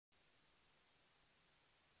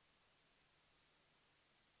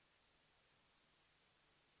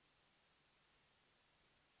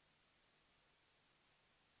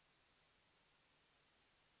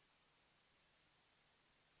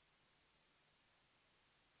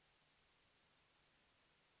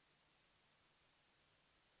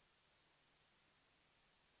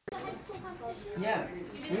competition? Yeah.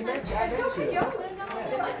 You did I sign bet up? you. Did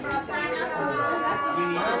you sign up?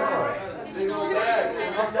 Did you go online and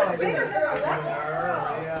sign up? Bigger than a letter.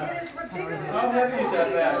 It is bigger than a How heavy is that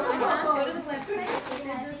Go to the website,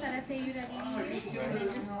 census@fau.edu,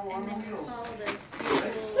 and then just follow the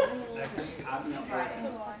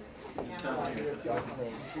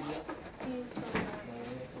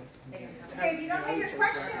Okay, if you don't have your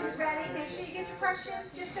questions ready, make sure you get your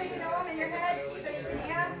questions just so you know them in your head, so you can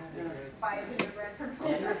ask. Buy a gingerbread from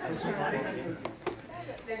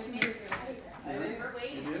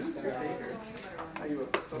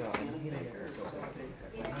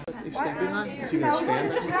You stamping on? Is he No, gonna we're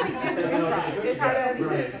just stamp?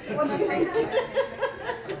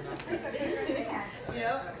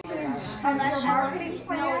 And your marketing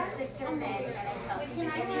plan? It's the survey that I tell you. Can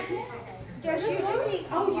I need to survey? Yes, you do need,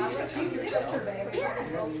 you did a survey.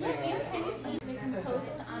 They can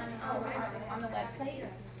post on the website.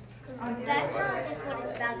 That's not just what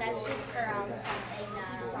it's about, that's just for something,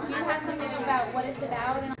 Do you have something about what it's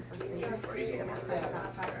about? And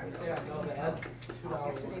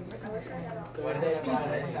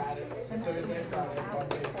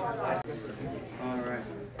All right.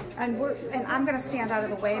 And I'm going to stand out of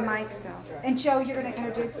the way, Mike. So, and Joe, you're going to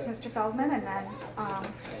introduce Mr. Feldman, and then.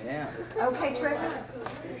 Yeah. Okay, terrific.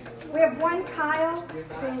 We have one Kyle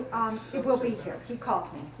who will be here. He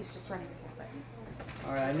called me. He's just running to.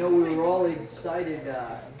 All right. I know we were all excited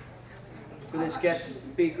for this guest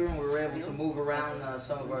speaker, and we were able to move around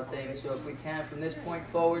some of our things. So if we can, from this point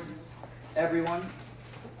forward, everyone,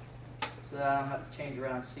 so that I don't have to change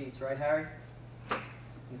around seats, right, Harry?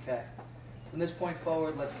 Okay. From this point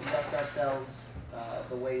forward, let's conduct ourselves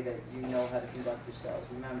the way that you know how to conduct yourselves.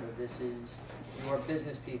 Remember, this is, you are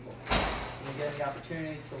business people. You're getting the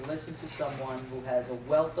opportunity to listen to someone who has a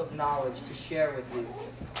wealth of knowledge to share with you,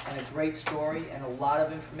 and a great story and a lot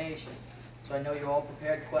of information. So I know you're all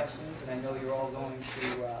prepared questions, and I know you're all going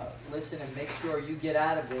to listen and make sure you get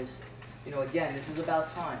out of this. You know, again, this is about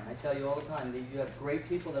time. I tell you all the time that you have great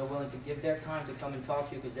people that are willing to give their time to come and talk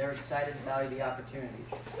to you because they're excited and value the opportunity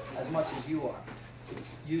as much as you are.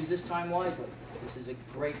 Use this time wisely. This is a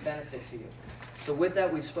great benefit to you. So with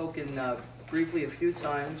that, we've spoken briefly a few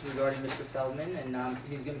times regarding Mr. Feldman, and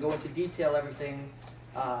he's going to go into detail everything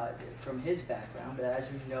from his background. But as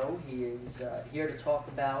you know, he is here to talk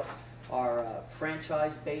about our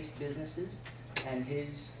franchise-based businesses and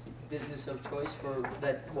his business of choice for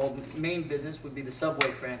that. Well, the main business would be the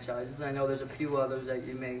Subway franchises. I know there's a few others that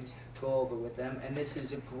you may go over with them, and this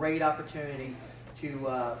is a great opportunity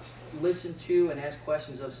to listen to and ask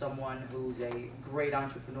questions of someone who's a great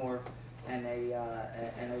entrepreneur and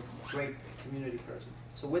a great community person.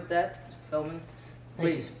 So with that, Mr. Feldman,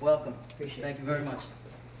 please, welcome. Appreciate it. Thank you very much.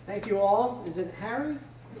 Thank you all. Is it Harry?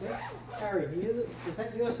 Yes. Harry, is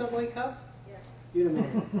that your Subway cup? Yes. You the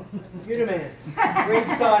man. You the man. Great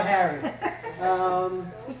start, Harry.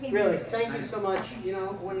 Really, thank you so much. You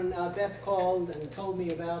know, when Beth called and told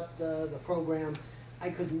me about the program, I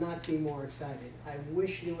could not be more excited. I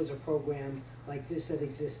wish there was a program like this that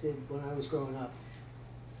existed when I was growing up.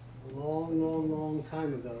 A long, long, long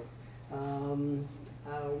time ago.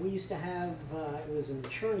 We used to have, it was an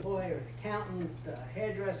insurance lawyer, an accountant, a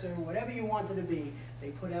hairdresser, whatever you wanted to be, they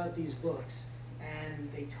put out these books.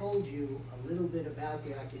 And they told you a little bit about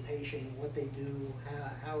the occupation, what they do,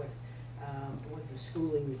 what the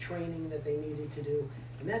schooling, the training that they needed to do.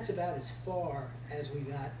 And that's about as far as we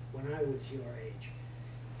got when I was your age.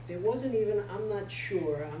 There wasn't even, I'm not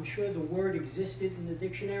sure, I'm sure the word existed in the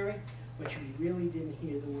dictionary, but you really didn't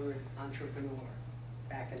hear the word entrepreneur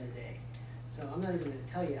back in the day. So I'm not even going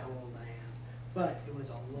to tell you how old I am, but it was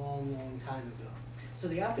a long, long time ago. So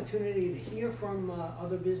the opportunity to hear from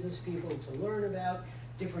other business people, to learn about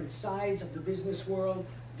different sides of the business world,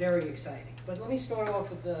 very exciting. But let me start off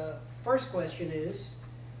with the first question is,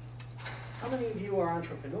 how many of you are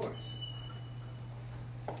entrepreneurs?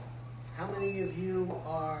 How many of you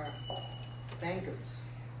are bankers?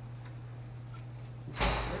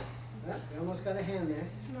 You almost got a hand there.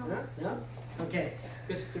 No? No? Okay.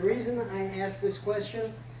 Because the reason I asked this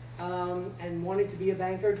question and wanting to be a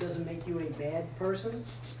banker doesn't make you a bad person.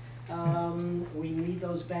 We need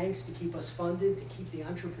those banks to keep us funded, to keep the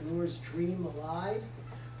entrepreneur's dream alive.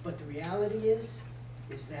 But the reality is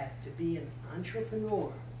that to be an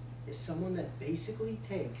entrepreneur is someone that basically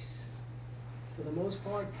takes, for the most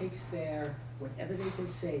part, takes their, whatever they can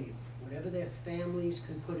save, whatever their families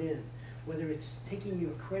can put in, whether it's taking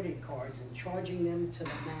your credit cards and charging them to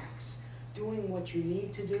the max, doing what you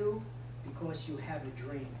need to do because you have a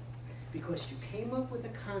dream, because you came up with a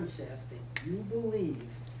concept that you believe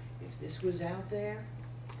if this was out there,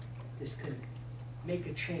 this could make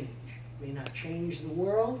a change may not change the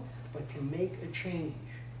world, but can make a change.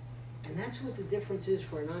 And that's what the difference is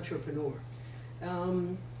for an entrepreneur.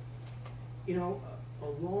 You know, a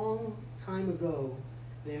long time ago,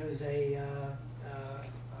 there was a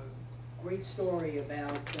great story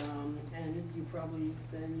about, and you probably,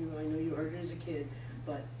 I know you heard it as a kid,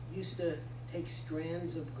 but used to take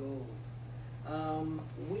strands of gold.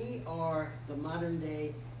 We are the modern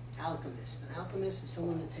day alchemist. An alchemist is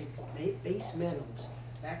someone that takes base metals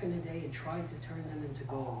back in the day and tried to turn them into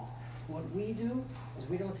gold. What we do is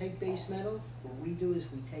we don't take base metals. What we do is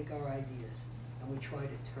we take our ideas and we try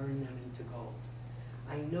to turn them into gold.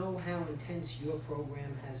 I know how intense your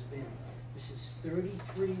program has been. This is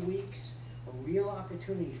 33 weeks, a real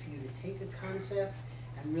opportunity for you to take a concept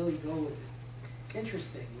and really go with it.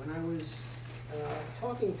 Interesting, when I was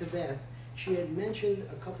talking to Beth, she had mentioned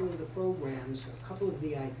a couple of the programs, a couple of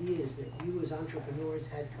the ideas that you as entrepreneurs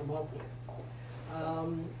had come up with.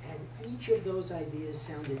 And each of those ideas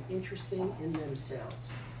sounded interesting in themselves.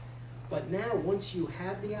 But now, once you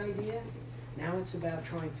have the idea, now it's about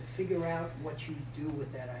trying to figure out what you do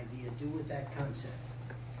with that idea, do with that concept.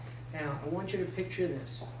 Now, I want you to picture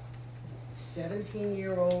this.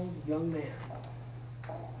 17-year-old young man,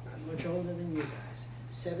 not much older than you guys,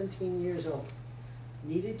 17 years old,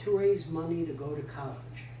 needed to raise money to go to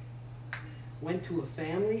college. Went to a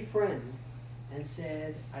family friend and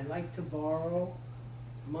said, I'd like to borrow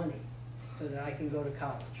money so that I can go to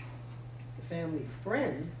college. The family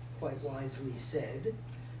friend quite wisely said,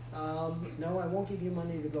 no, I won't give you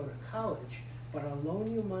money to go to college, but I'll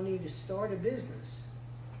loan you money to start a business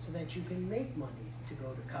so that you can make money to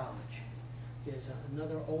go to college. There's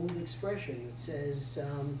another old expression that says,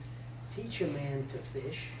 teach a man to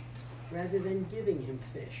fish rather than giving him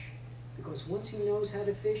fish. Because once he knows how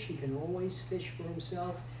to fish, he can always fish for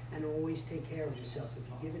himself and always take care of himself. If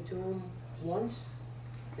you give it to him once,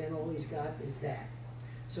 then all he's got is that.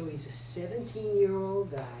 So he's a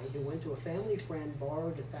 17-year-old guy who went to a family friend,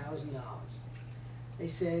 borrowed $1,000. They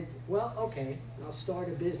said, well, okay, I'll start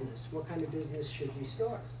a business. What kind of business should we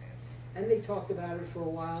start? And they talked about it for a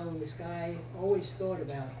while, and this guy always thought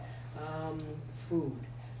about food.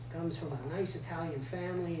 Comes from a nice Italian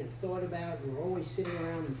family and thought about, we were always sitting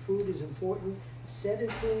around and food is important.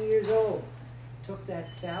 17 years old, took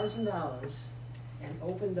that $1,000 and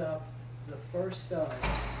opened up the first of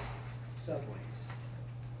Subways.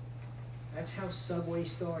 That's how Subway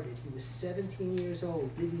started. He was 17 years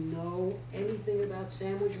old, didn't know anything about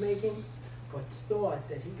sandwich making, but thought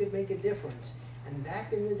that he could make a difference. And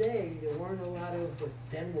back in the day, there weren't a lot of what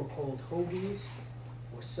then were called hoagies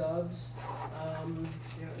or subs.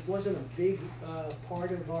 It wasn't a big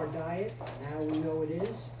part of our diet. Now we know it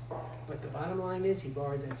is. But the bottom line is he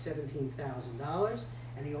borrowed that $17,000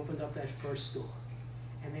 and he opened up that first store.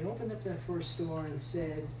 And they opened up that first store and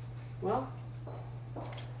said, well,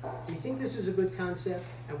 we think this is a good concept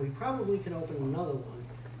and we probably can open another one.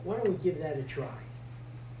 Why don't we give that a try?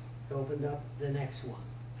 They opened up the next one.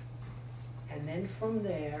 And then from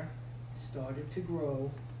there, started to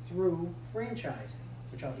grow through franchising,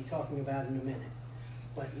 which I'll be talking about in a minute.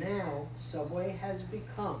 But now, Subway has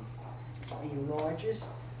become the largest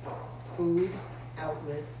food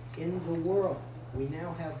outlet in the world. We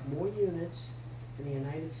now have more units in the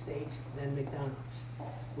United States than McDonald's.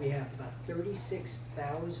 We have about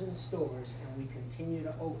 36,000 stores, and we continue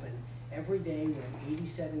to open every day. We're in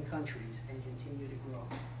 87 countries and continue to grow.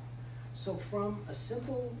 So from a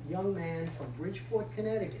simple young man from Bridgeport,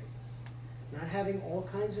 Connecticut, not having all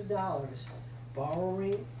kinds of dollars,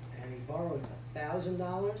 borrowing, and he borrowed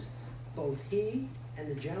 $1,000, both he and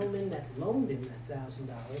the gentleman that loaned him that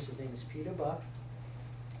 $1,000, his name is Peter Buck.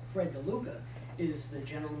 Fred DeLuca is the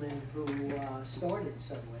gentleman who started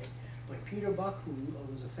Subway, but Peter Buck, who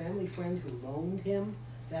was a family friend who loaned him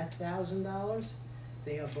that $1,000,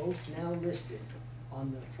 they are both now listed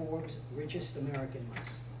on the Forbes Richest American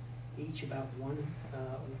list, each about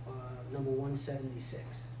number 176.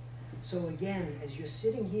 So again, as you're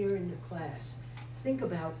sitting here in the class, think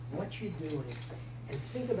about what you're doing and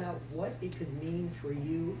think about what it could mean for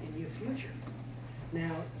you in your future.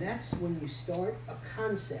 Now, that's when you start a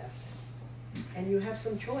concept and you have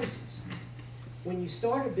some choices. When you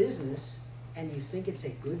start a business and you think it's a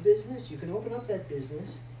good business, you can open up that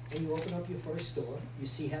business and you open up your first store. You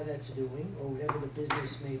see how that's doing, or whatever the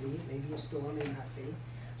business may be. Maybe a store, may not be.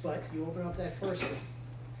 But you open up that first one.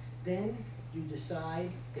 Then you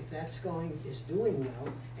decide if that's is doing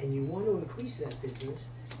well and you want to increase that business,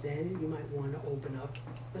 then you might want to open up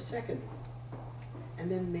a second one.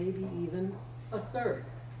 And then maybe even a third.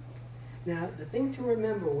 Now, the thing to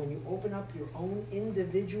remember when you open up your own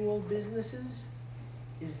individual businesses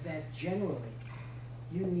is that generally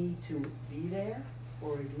you need to be there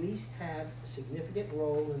or at least have a significant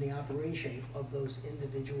role in the operation of those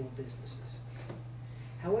individual businesses.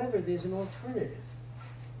 However, there's an alternative.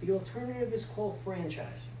 The alternative is called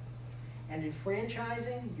franchising. And in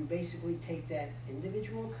franchising, you basically take that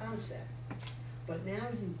individual concept, but now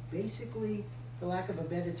you basically, for lack of a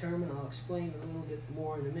better term, and I'll explain a little bit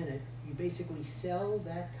more in a minute, you basically sell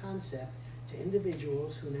that concept to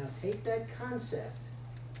individuals who now take that concept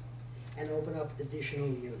and open up additional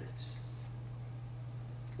units.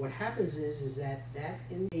 What happens is that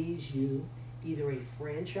pays you either a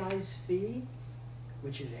franchise fee,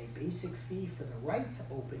 which is a basic fee for the right to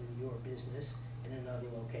open your business in another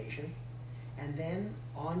location, and then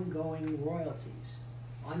ongoing royalties.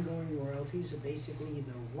 Ongoing royalties are basically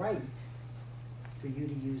the right for you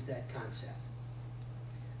to use that concept.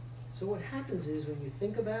 So what happens is when you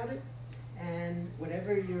think about it, and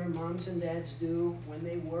whatever your moms and dads do when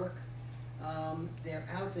they work, they're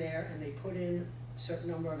out there and they put in a certain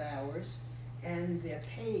number of hours and they're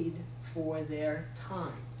paid for their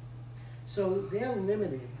time. So they're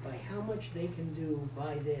limited by how much they can do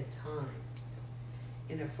by their time.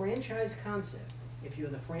 In a franchise concept, if you're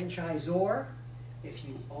the franchisor, if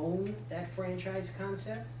you own that franchise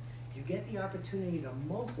concept, you get the opportunity to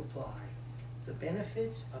multiply the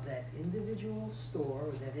benefits of that individual store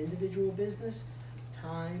or that individual business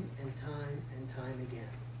time and time and time again.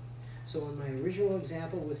 So in my original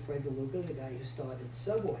example with Fred DeLuca, the guy who started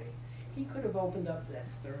Subway, he could have opened up that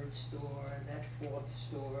third store, that fourth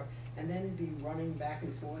store, and then be running back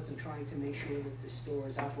and forth and trying to make sure that the store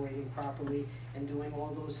is operating properly and doing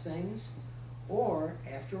all those things. Or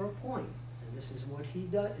after a point, and this is what he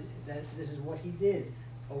did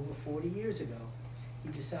over 40 years ago, he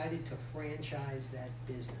decided to franchise that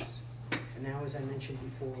business. And now, as I mentioned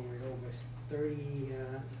before, we're at over 30,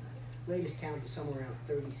 latest count is somewhere around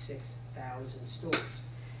 36,000 stores.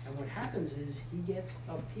 And what happens is he gets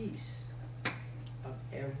a piece of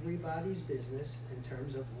everybody's business in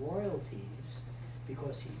terms of royalties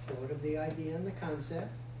because he thought of the idea and the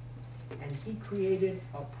concept, and he created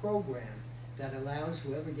a program that allows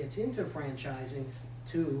whoever gets into franchising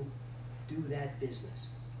to do that business.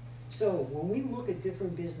 So when we look at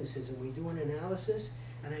different businesses and we do an analysis,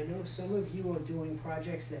 and I know some of you are doing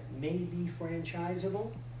projects that may be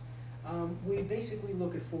franchisable, we basically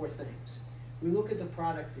look at four things. We look at the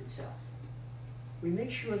product itself. We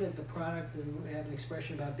make sure that the product, and we have an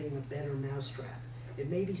expression about being a better mousetrap. It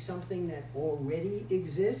may be something that already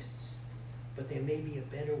exists, but there may be a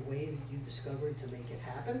better way that you discovered to make it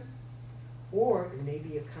happen, or it may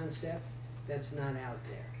be a concept that's not out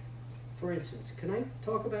there. For instance, can I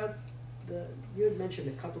talk about you had mentioned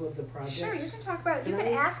a couple of the projects. Sure, you can talk about, you can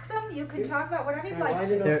ask them, you can talk about whatever you'd like I to.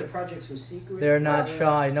 didn't know if the projects were secret. They're not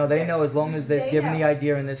shy. No, they know as long as they've They given know. the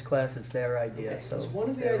idea in this class, it's their idea. Okay, So 'cause one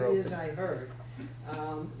of the they're ideas open. I heard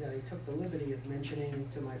that I took the liberty of mentioning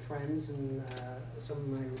to my friends and some of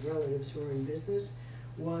my relatives who are in business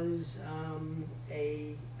was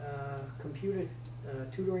a computer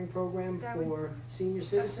tutoring program That for would- senior That's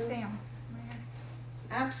citizens. Sam.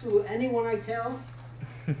 Absolutely, anyone I tell,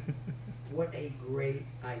 what a great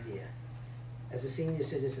idea. As a senior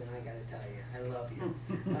citizen, I gotta tell you, I love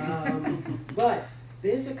you. But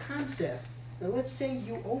there's a concept. Now let's say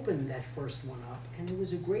you opened that first one up and it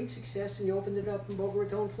was a great success and you opened it up in Boca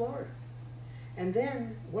Raton, Florida. And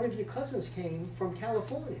then one of your cousins came from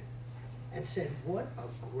California and said, what a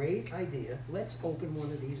great idea, let's open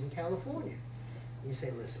one of these in California. And you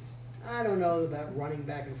say, listen, I don't know about running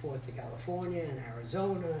back and forth to California and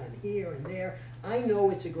Arizona and here and there. I know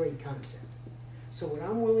it's a great concept. So what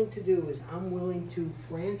I'm willing to do is I'm willing to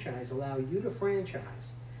franchise, allow you to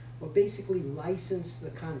franchise, or basically license the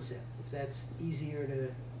concept, if that's easier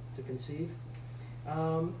to conceive.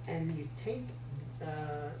 And you take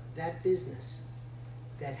that business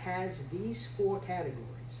that has these four categories.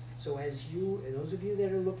 So as those of you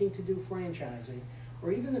that are looking to do franchising,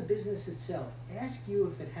 or even the business itself, ask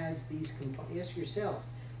yourself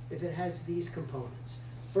if it has these components.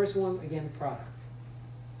 First one, again, product.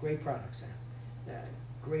 Great product, Sam.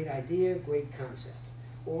 Great idea, great concept.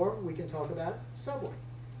 Or we can talk about Subway.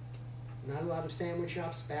 Not a lot of sandwich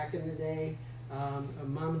shops back in the day,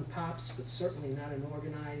 mom and pops, but certainly not an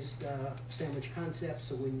organized sandwich concept.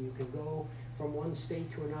 So when you can go from one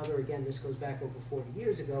state to another, again, this goes back over 40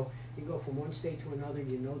 years ago, you go from one state to another,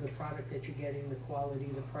 you know the product that you're getting, the quality,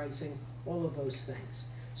 the pricing, all of those things.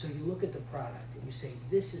 So you look at the product and you say,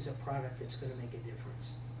 this is a product that's going to make a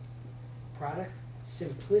difference. Product,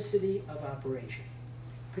 simplicity of operation.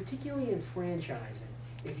 Particularly in franchising,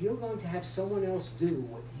 if you're going to have someone else do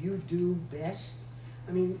what you do best,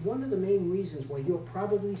 I mean, one of the main reasons why you're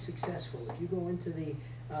probably successful, if you go into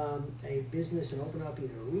a business and open up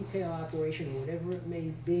either a retail operation or whatever it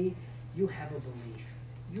may be, you have a belief.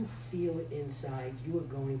 You feel it inside, you are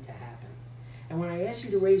going to happen. And when I asked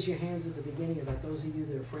you to raise your hands at the beginning about those of you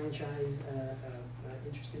that are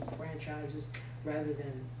interested in franchises rather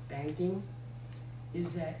than banking,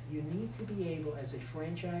 is that you need to be able, as a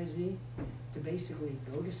franchisee, to basically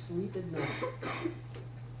go to sleep at night.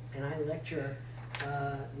 And I lecture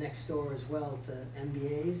next door as well to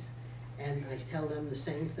MBAs, and I tell them the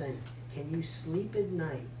same thing. Can you sleep at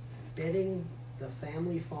night betting the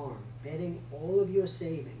family farm, betting all of your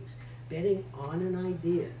savings, betting on an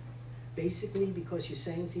idea, basically because you're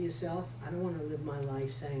saying to yourself, I don't want to live my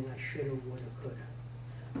life saying I shoulda, woulda, coulda.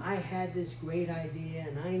 I had this great idea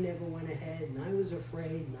and I never went ahead and I was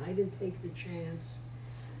afraid and I didn't take the chance.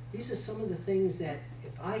 These are some of the things that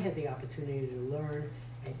if I had the opportunity to learn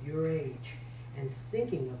at your age and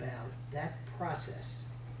thinking about that process,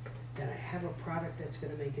 that I have a product that's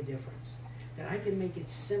going to make a difference, that I can make it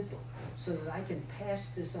simple so that I can pass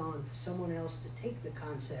this on to someone else to take the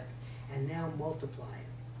concept and now multiply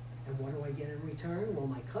it. And what do I get in return? Well,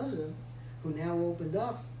 my cousin, who now opened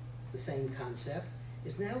up the same concept,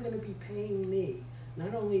 is now going to be paying me,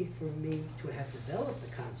 not only for me to have developed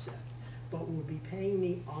the concept, but will be paying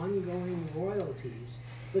me ongoing royalties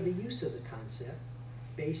for the use of the concept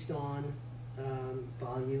based on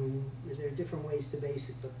volume. There are different ways to base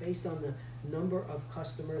it, but based on the number of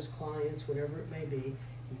customers, clients, whatever it may be,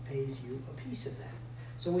 he pays you a piece of that.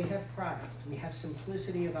 So we have product, we have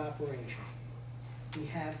simplicity of operation, we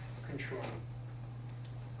have control.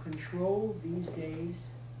 Control these days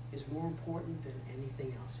is more important than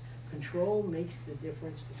anything else. Control makes the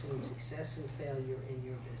difference between success and failure in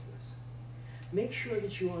your business. Make sure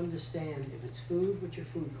that you understand if it's food, what your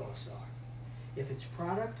food costs are. If it's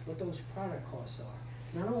product, what those product costs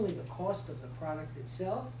are. Not only the cost of the product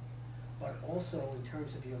itself, but also in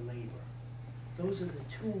terms of your labor. Those are the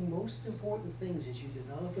two most important things as you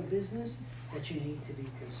develop a business that you need to be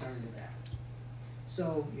concerned about.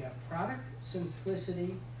 So you have product,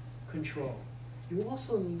 simplicity, control. You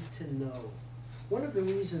also need to know. One of the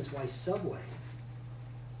reasons why Subway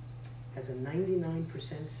has a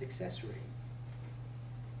 99% success rate,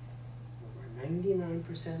 over a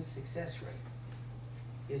 99% success rate,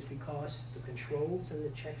 is because the controls and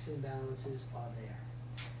the checks and balances are there.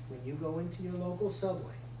 When you go into your local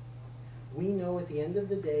Subway, we know at the end of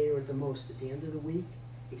the day, or at the most at the end of the week,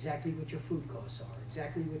 exactly what your food costs are,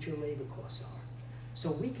 exactly what your labor costs are. So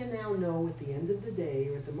we can now know at the end of the day,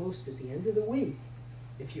 or at the most at the end of the week,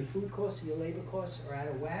 if your food costs or your labor costs are out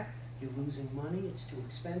of whack, you're losing money, it's too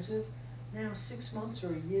expensive. Now 6 months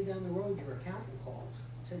or a year down the road, your accountant calls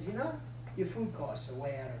and says, you know, your food costs are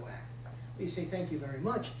way out of whack. You say, thank you very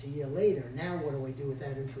much. It's a year later. Now what do I do with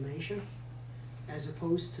that information? As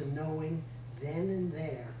opposed to knowing then and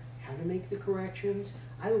there how to make the corrections.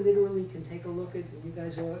 I literally can take a look at, you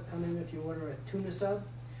guys come in if you order a tuna sub,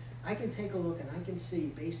 I can take a look and I can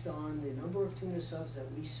see based on the number of tuna subs that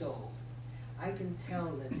we sold, I can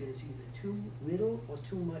tell that there's either too little or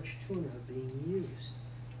too much tuna being used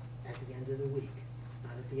at the end of the week.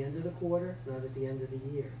 Not at the end of the quarter, not at the end of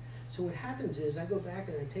the year. So what happens is I go back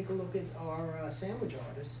and I take a look at our sandwich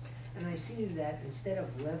artists and I see that instead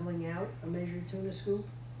of leveling out a measured tuna scoop,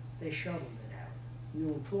 they shoveled it out.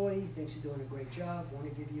 New employee thinks you're doing a great job, want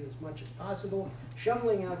to give you as much as possible,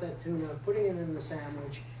 shoveling out that tuna, putting it in the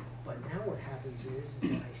sandwich. But now what happens is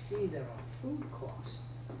that I see that our food costs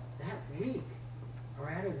that week are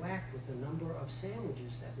out of whack with the number of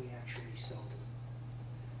sandwiches that we actually sold.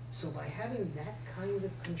 So by having that kind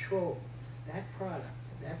of control, that product,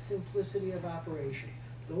 that simplicity of operation,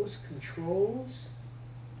 those controls,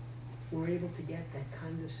 we're able to get that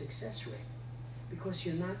kind of success rate because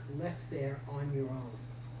you're not left there on your own.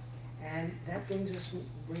 And that brings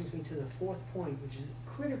me to the fourth point, which is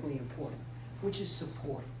critically important, which is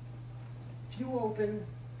support. If you open,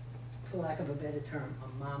 for lack of a better term,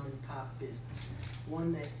 a mom and pop business,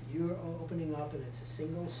 one that you're opening up and it's a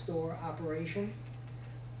single store operation,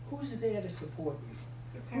 who's there to support you?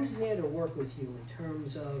 Who's there to work with you in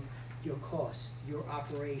terms of your costs, your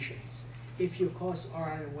operations? If your costs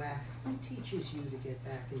are out of whack, who teaches you to get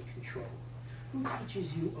back in control? Who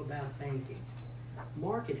teaches you about banking?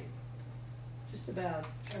 Marketing. Just about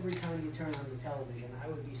every time you turn on the television, I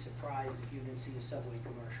would be surprised if you didn't see a Subway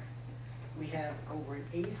commercial. We have over an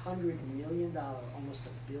 $800 million, almost $1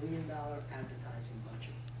 billion advertising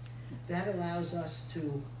budget. That allows us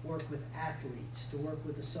to work with athletes, to work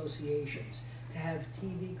with associations, to have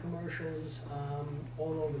TV commercials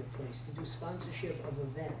all over the place, to do sponsorship of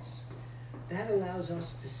events. that allows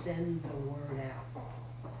us to send the word out.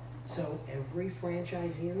 So every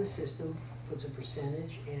franchisee in the system puts a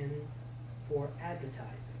percentage in for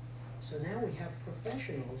advertising. So now we have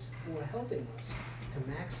professionals who are helping us to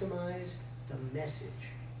maximize the message.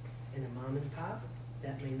 In a mom and pop,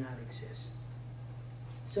 that may not exist.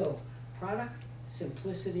 So product,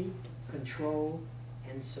 simplicity, control,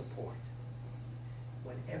 and support.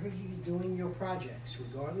 Whenever you're doing your projects,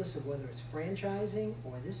 regardless of whether it's franchising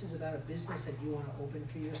or this is about a business that you want to open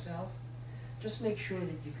for yourself, just make sure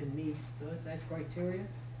that you can meet that criteria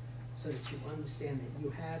so that you understand that you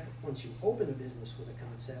have, once you open a business with a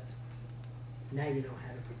concept, now you know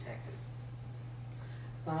how to protect it.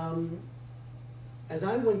 As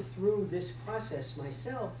I went through this process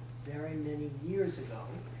myself very many years ago,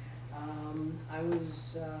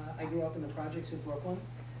 I grew up in the projects of Brooklyn.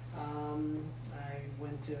 I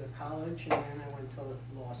went to college and then I went to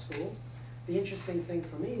law school. The interesting thing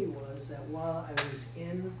for me was that while I was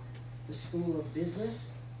in the School of Business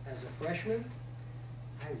as a freshman,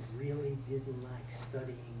 I really didn't like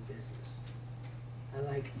studying business. I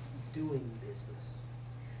liked doing business.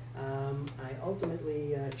 I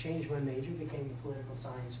ultimately changed my major, became a political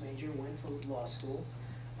science major, went to law school.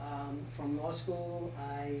 From law school,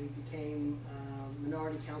 I became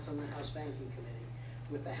minority counsel on the House Banking Committee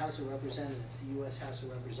with the House of Representatives, the U.S. House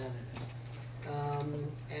of Representatives.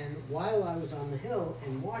 And while I was on the Hill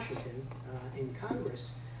in Washington, in Congress,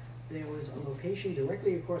 there was a location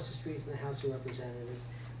directly across the street from the House of Representatives.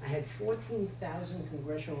 I had 14,000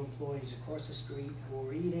 congressional employees across the street who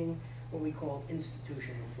were eating what we call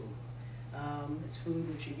institutional food. It's food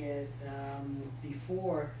that you get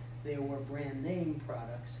before there were brand name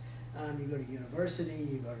products. You go to university,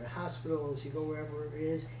 you go to hospitals, you go wherever it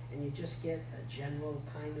is, and you just get a general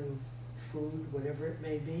kind of food, whatever it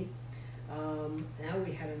may be. Now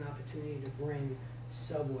we had an opportunity to bring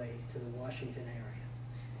Subway to the Washington area.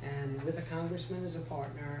 And with a congressman as a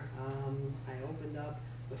partner, I opened up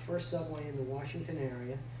the first Subway in the Washington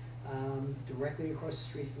area, directly across the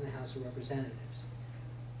street from the House of Representatives.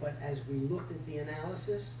 But as we looked at the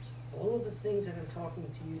analysis, all of the things that I'm talking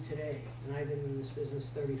to you today, and I've been in this business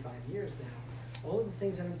 35 years now, all of the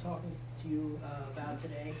things that I'm talking to you about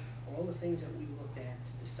today, all the things that we looked at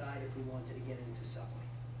to decide if we wanted to get into Subway.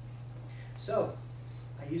 So,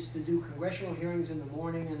 I used to do congressional hearings in the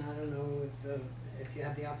morning, and I don't know if you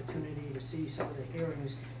have the opportunity to see some of the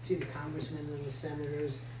hearings, see the congressmen and the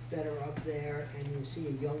senators that are up there, and you see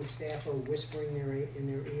a young staffer whispering in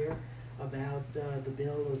their ear about the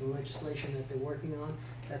bill or the legislation that they're working on.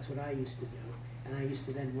 That's what I used to do. And I used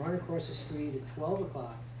to then run across the street at 12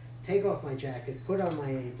 o'clock, take off my jacket, put on my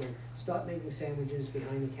apron, start making sandwiches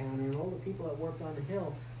behind the counter, and all the people that worked on the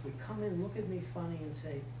Hill would come in, look at me funny, and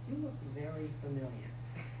say, "You look very familiar."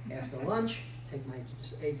 After lunch, take my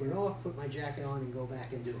apron off, put my jacket on, and go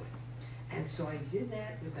back and do it. And so I did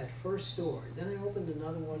that with that first store. Then I opened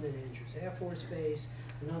another one at Andrews Air Force Base,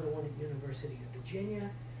 another one at University of Virginia,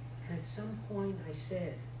 and at some point I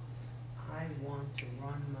said, I want to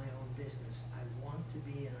run my own business. I want to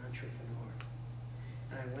be an entrepreneur.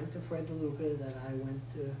 And I went to Fred DeLuca that I went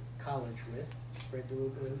to college with, Fred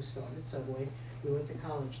DeLuca who started Subway. We went to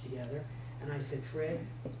college together. And I said, Fred,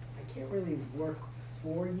 I can't really work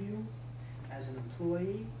for you as an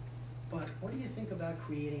employee, but what do you think about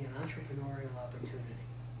creating an entrepreneurial opportunity?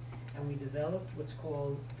 And we developed what's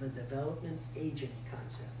called the development agent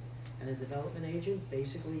concept. And a development agent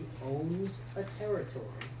basically owns a territory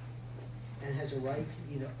and has a right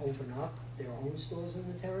to either open up their own stores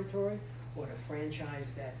in the territory or to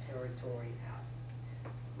franchise that territory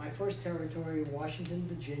out. My first territory, Washington,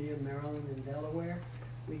 Virginia, Maryland, and Delaware,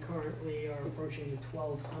 we currently are approaching the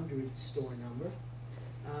 1,200 store number.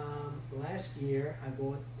 Last year, I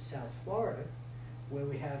bought South Florida, where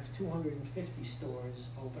we have 250 stores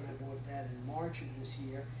open. I bought that in March of this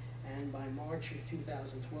year, and by March of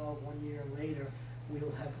 2012, 1 year later,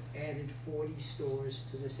 we'll have added 40 stores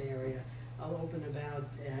to this area. I'll open about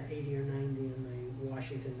 80 or 90 in the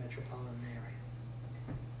Washington metropolitan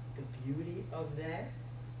area. The beauty of that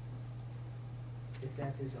is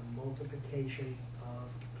that there's a multiplication of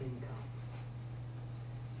income.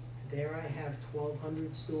 There I have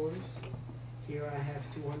 1,200 stores. Here I have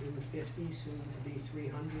 250, soon to be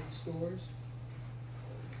 300 stores.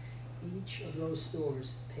 Each of those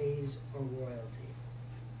stores pays a royalty.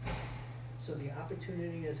 So the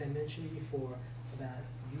opportunity, as I mentioned before, about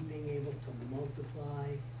you being able to multiply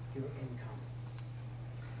your income.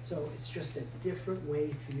 So it's just a different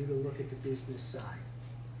way for you to look at the business side.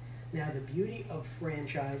 Now the beauty of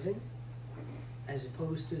franchising, as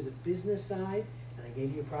opposed to the business side, and I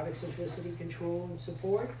gave you product simplicity, control, and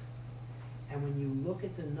support, and when you look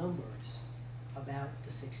at the numbers, about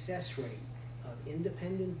the success rate of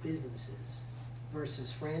independent businesses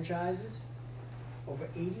versus franchises, over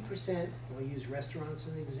 80%, I'll use restaurants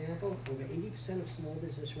as an example, over 80% of small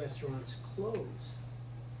business restaurants close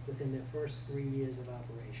within their first 3 years of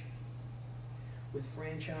operation. With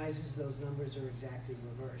franchises, those numbers are exactly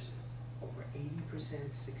reversed. Over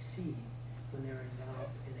 80% succeed when they're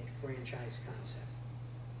involved in a franchise concept.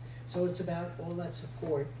 So it's about all that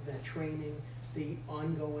support, that training, the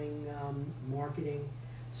ongoing marketing.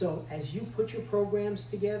 So as you put your programs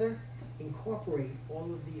together, incorporate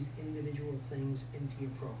all of these individual things into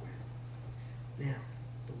your program. Now,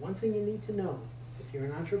 the one thing you need to know, if you're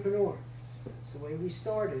an entrepreneur, that's the way we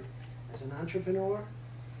started as an entrepreneur,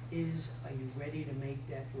 is are you ready to make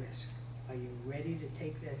that risk? Are you ready to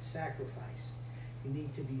take that sacrifice? You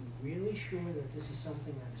need to be really sure that this is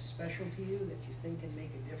something that is special to you, that you think can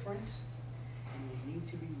make a difference, and you need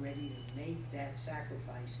to be ready to make that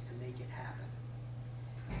sacrifice to make it happen.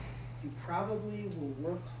 You probably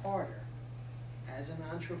will work harder as an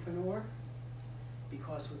entrepreneur,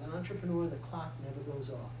 because with an entrepreneur, the clock never goes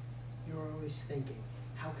off. You're always thinking,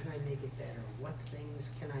 how can I make it better? What things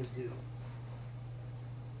can I do?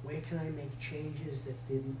 Where can I make changes that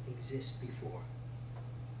didn't exist before?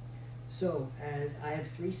 So, as I have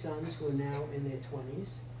 3 sons who are now in their 20s.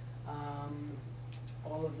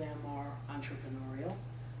 All of them are entrepreneurial.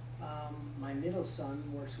 My middle son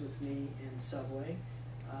works with me in Subway.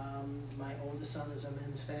 My oldest son is a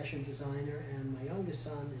men's fashion designer, and my youngest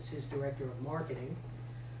son is his director of marketing.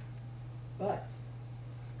 But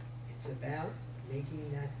it's about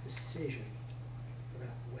making that decision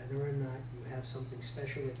about whether or not you have something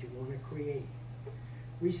special that you want to create.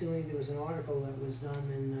 Recently, there was an article that was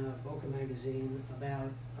done in Boca magazine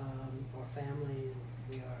about our family.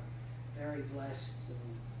 We are very blessed,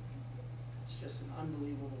 and it's just an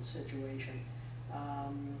unbelievable situation.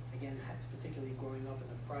 Again, particularly growing up in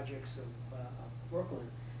the projects of Brooklyn,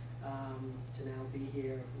 to now be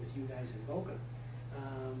here with you guys in Boca.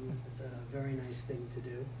 It's a very nice thing to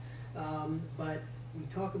do. But we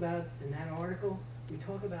talk about, in that article, we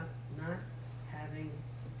talk about not having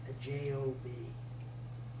a job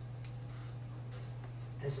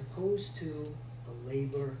as opposed to a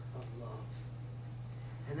labor of love.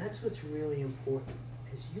 And that's what's really important.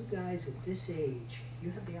 As you guys at this age,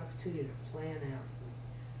 you have the opportunity to plan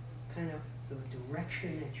out kind of the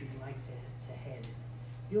direction that you'd like to head in.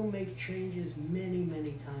 You'll make changes many,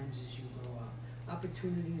 many times as you grow up.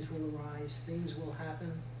 Opportunities will arise, things will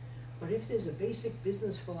happen. But if there's a basic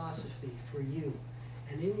business philosophy for you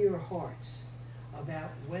and in your hearts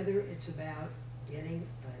about whether it's about getting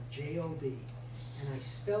a job, and I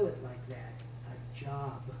spell it like that, a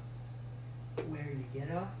job, where you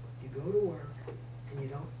get up, you go to work, and you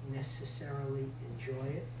don't necessarily enjoy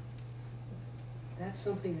it, that's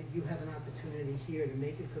something that you have an opportunity here to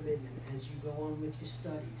make a commitment as you go on with your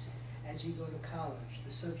studies, as you go to college,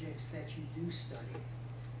 the subjects that you do study.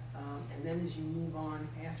 And then as you move on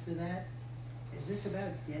after that, is this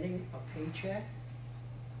about getting a paycheck?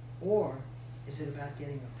 Or is it about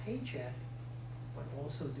getting a paycheck, but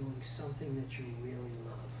also doing something that you really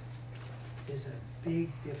love? There's a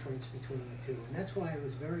big difference between the two. And that's why I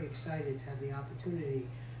was very excited to have the opportunity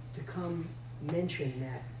to come mention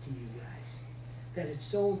that to you guys. That it's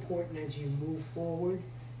so important as you move forward.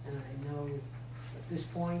 And I know at this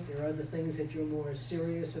point there are other things that you're more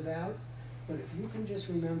serious about. But if you can just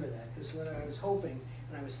remember that, this is what I was hoping,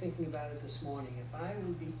 and I was thinking about it this morning. If I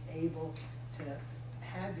would be able to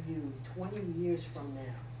have you 20 years from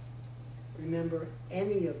now remember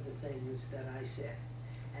any of the things that I said,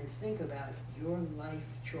 and think about your life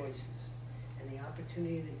choices and the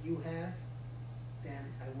opportunity that you have, then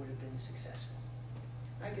I would have been successful.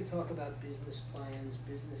 I could talk about business plans,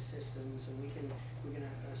 business systems, and we're gonna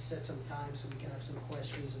set some time so we can have some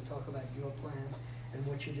questions and talk about your plans and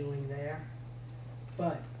what you're doing there.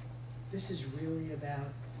 But this is really about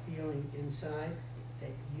feeling inside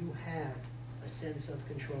that you have a sense of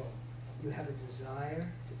control. You have a desire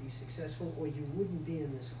to be successful, or you wouldn't be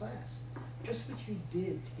in this class. Just what you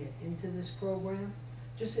did to get into this program,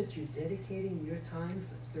 just that you're dedicating your time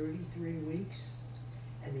for 33 weeks,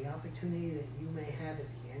 and the opportunity that you may have at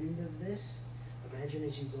the end of this, imagine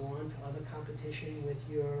as you go on to other competition with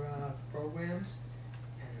your programs,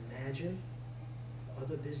 and imagine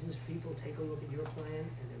other business people take a look at your plan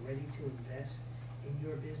and they're ready to invest in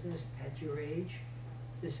your business at your age.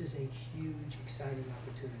 This is a huge, exciting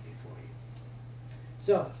opportunity for you.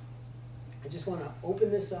 So, I just want to open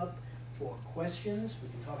this up for questions. We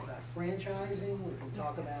can talk about franchising. We can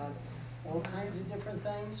talk about all kinds of different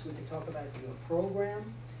things. We can talk about your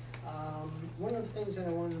program. One of the things that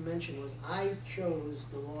I wanted to mention was I chose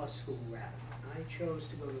the law school route. I chose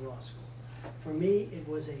to go to law school. For me, it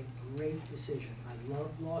was a great decision. I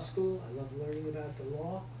loved law school. I loved learning about the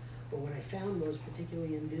law. But what I found was,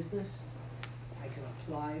 particularly in business, I can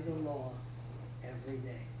apply the law every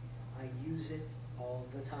day. I use it all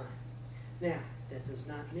the time. Now, that does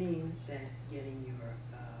not mean that getting your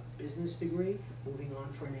business degree, moving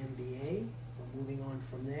on for an MBA, or moving on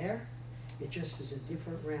from there, it just is a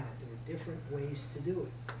different route. There are different ways to do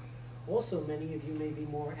it. Also, many of you may be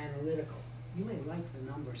more analytical. You may like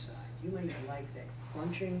the number side. You may like that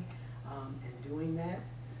crunching and doing that.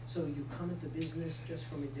 So you come at the business just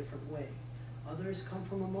from a different way. Others come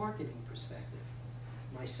from a marketing perspective.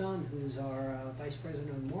 My son, who's our Vice President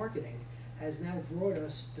of Marketing, has now brought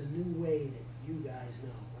us the new way that you guys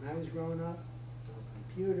know. When I was growing up, no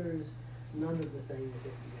computers, none of the things that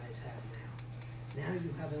you guys have now. Now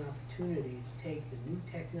you have an opportunity to take the new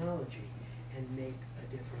technology and make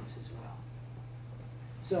a difference as well.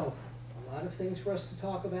 So, a lot of things for us to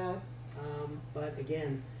talk about, but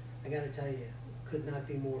again, I got to tell you, could not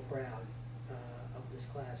be more proud of this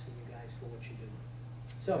class and you guys for what you're doing.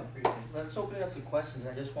 So, let's open it up to questions.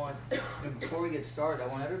 I just want, before we get started, I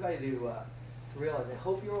want everybody to realize, I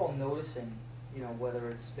hope you're all noticing, whether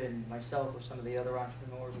it's been myself or some of the other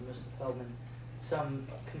entrepreneurs or Mr. Feldman, some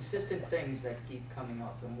consistent things that keep coming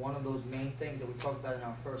up. And one of those main things that we talked about in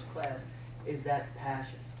our first class is that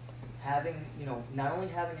passion. Having, not only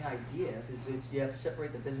having an idea, because you have to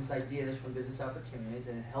separate the business ideas from business opportunities,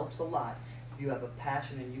 and it helps a lot if you have a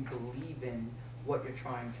passion and you believe in what you're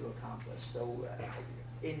trying to accomplish. So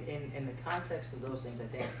in the context of those things, I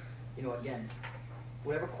think, again,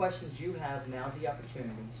 whatever questions you have, now's the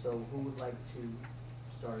opportunity. So who would like to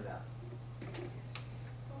start it out?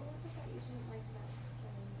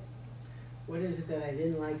 what is it that I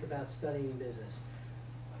didn't like about studying business?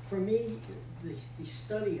 For me, the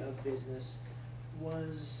study of business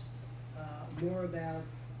was more about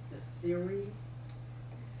the theory.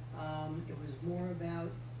 It was more about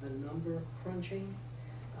the number crunching,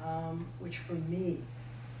 which for me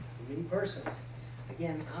personally,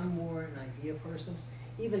 again, I'm more an idea person.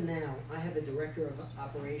 Even now, I have a director of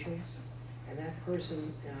operations, and that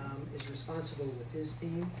person is responsible with his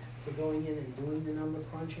team for going in and doing the number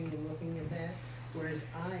crunching and looking at that. Whereas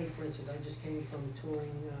I, for instance, I just came from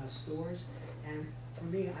touring stores, and for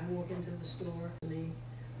me, I walk into the store,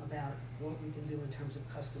 about what we can do in terms of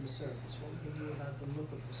customer service, what we can do about the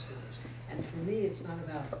look of the stores. And for me, it's not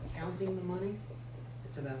about counting the money,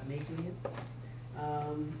 it's about making it.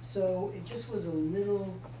 So it just was a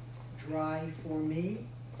little dry for me,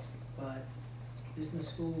 but business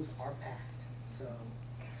schools are packed, so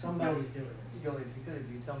somebody's doing this. Joey, if you could,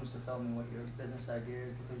 you tell Mr. Feldman what your business idea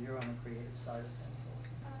is, because you're on the creative side of things.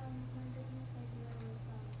 My business idea was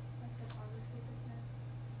a photography business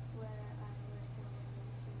where I would film and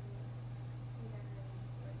industry either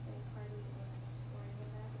birthday party or a sporting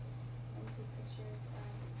event and take pictures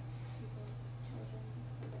of people's children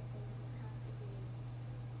so that they wouldn't have to be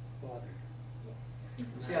Bothered.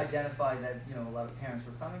 She identified that a lot of parents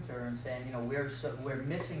were coming to her and saying, we're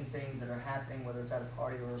missing things that are happening, whether it's at a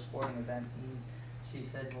party or a sporting event. And she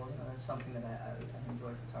said, well, that's something that I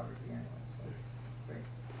enjoy photography anyway. So great.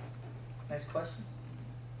 Next question.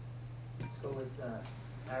 Let's go with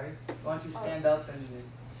Harry. Why don't you stand up and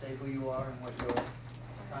say who you are and what your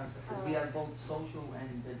concept is? We have both social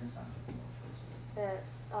and business entrepreneurs.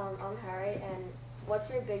 I'm Harry, and what's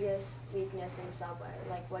your biggest weakness in Subway?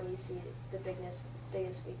 Like, what do you see the biggest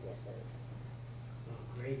weakness is? Oh,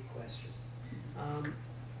 great question.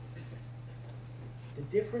 The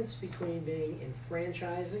difference between being in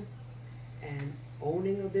franchising and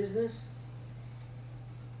owning a business,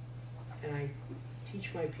 and I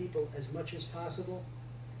teach my people as much as possible,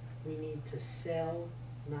 we need to sell,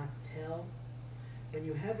 not tell. When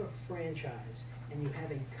you have a franchise and you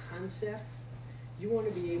have a concept, you want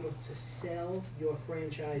to be able to sell your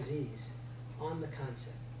franchisees on the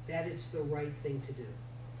concept, that it's the right thing to do.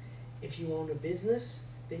 If you own a business,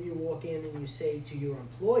 then you walk in and you say to your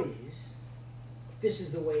employees, this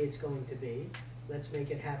is the way it's going to be, let's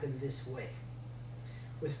make it happen this way.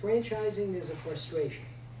 With franchising, there's a frustration,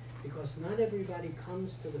 because not everybody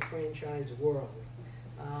comes to the franchise world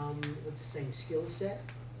with the same skill set,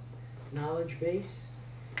 knowledge base.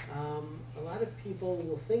 A lot of people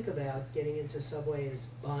will think about getting into Subway as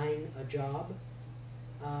buying a job.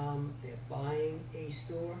 They're buying a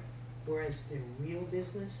store, whereas their real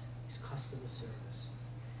business is customer service.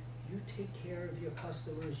 You take care of your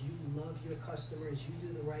customers, you love your customers, you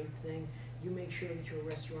do the right thing, you make sure that your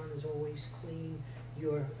restaurant is always clean,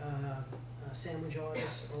 Your sandwich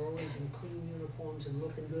artists are always in clean uniforms and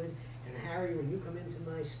looking good. And Harry, when you come into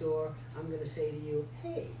my store, I'm going to say to you,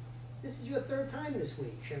 hey, this is your 3rd time this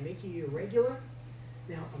week. Should I make you your regular?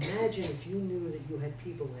 Now imagine if you knew that you had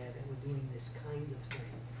people there that were doing this kind of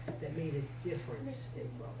thing, that made a difference in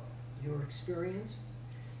your experience.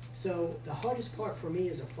 So the hardest part for me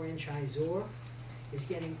as a franchisor is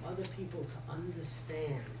getting other people to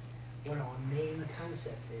understand what our main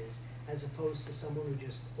concept is, as opposed to someone who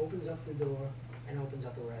just opens up the door and opens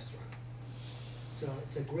up a restaurant. So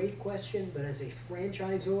it's a great question, but as a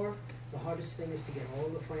franchisor, the hardest thing is to get all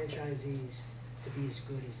the franchisees to be as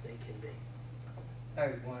good as they can be.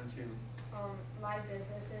 Harry, why don't you? My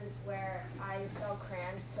business is where I sell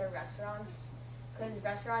crayons to restaurants, because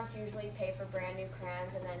restaurants usually pay for brand new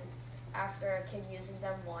crayons, and then after a kid uses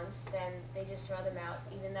them once, then they just throw them out,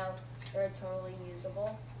 even though they're totally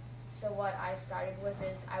usable. So what I started with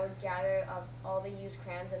is I would gather up all the used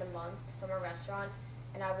crayons in a month from a restaurant,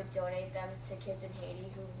 and I would donate them to kids in Haiti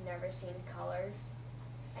who've never seen colors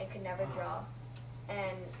and could never draw.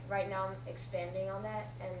 And right now I'm expanding on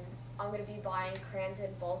that, and I'm going to be buying crayons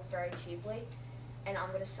in bulk very cheaply, and I'm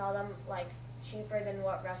going to sell them like cheaper than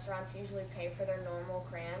what restaurants usually pay for their normal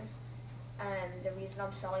crayons. And the reason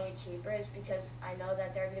I'm selling it cheaper is because I know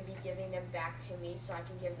that they're going to be giving them back to me so I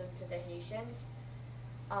can give them to the Haitians.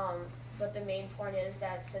 But the main point is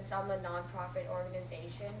that since I'm a non-profit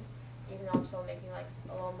organization, even though I'm still making like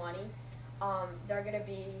a little money, they're going to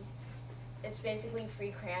be, it's basically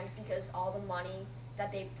free crayons because all the money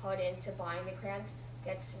that they put into buying the crayons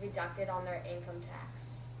gets deducted on their income tax.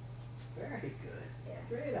 Very good. Yeah.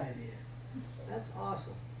 Great idea. That's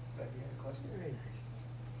awesome. You had a question? Very nice.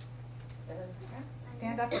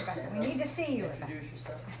 Stand up, Rebecca. We need to see you, Rebecca. Introduce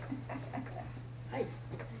yourself. Hi.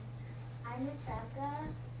 I'm Rebecca,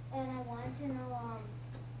 and I wanted to know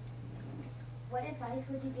what advice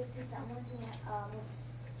would you give to someone who was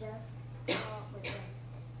just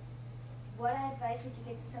what advice would you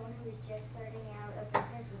give to someone who is just starting out a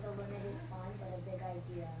business with a limited fund but a big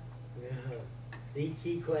idea? Yeah. The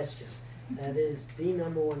key question. That is the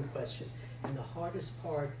 #1 question. And the hardest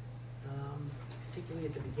part, particularly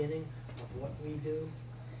at the beginning of what we do,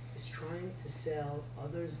 is trying to sell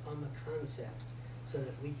others on the concept so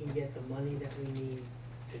that we can get the money that we need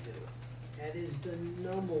to do it. That is the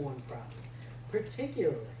 #1 problem,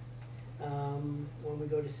 particularly when we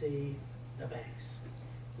go to see the banks.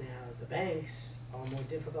 Now, the banks are more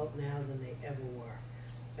difficult now than they ever were.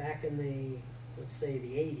 Back in the, let's say,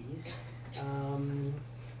 the 80s,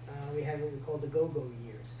 we had what we called the go-go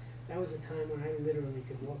years. That was a time when I literally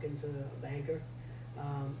could walk into a banker,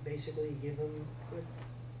 basically give him what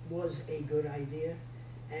was a good idea,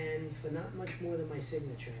 and for not much more than my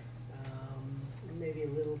signature, maybe a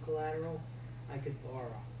little collateral, I could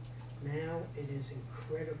borrow. Now it is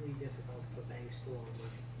incredibly difficult for banks to loan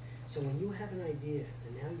money. So when you have an idea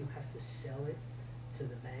and now you have to sell it to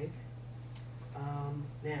the bank,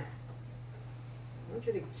 now, I want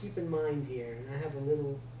you to keep in mind here, and I have a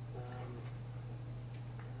little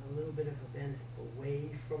bit of a bent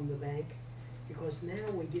away from the bank, because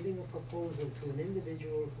now we're giving a proposal to an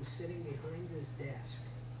individual who's sitting behind his desk,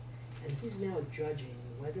 and he's now judging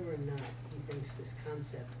whether or not he thinks this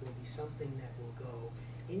concept will be something that will go.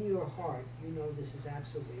 In your heart, you know this is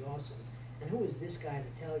absolutely awesome. And who is this guy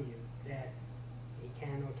to tell you that he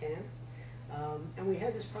can or can't? And we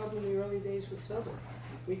had this problem in the early days with Subway.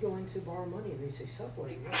 We go in to borrow money, and they say,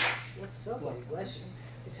 Subway, what's Subway? Bless you.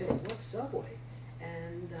 They'd say, what's Subway?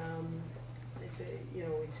 And they'd say,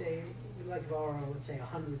 we'd say, we'd like to borrow, let's say,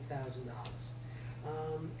 $100,000.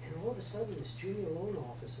 And all of a sudden, this junior loan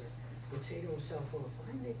officer would say to himself, well, if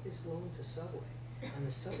I make this loan to Subway, and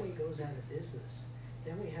the Subway goes out of business,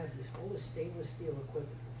 then we have all this stainless steel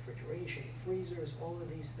equipment, refrigeration, freezers, all of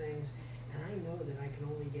these things, and I know that I can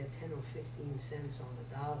only get 10 or 15 cents on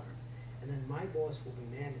the dollar, and then my boss will be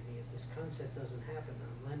mad at me if this concept doesn't happen and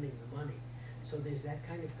I'm lending the money. So there's that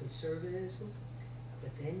kind of conservatism,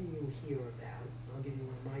 but then you hear about, I'll give you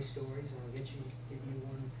one of my stories, and I'll give you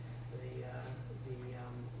one, the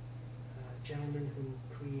gentleman who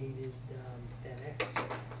created FedEx,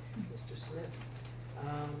 Mr. Smith.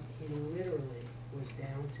 He literally was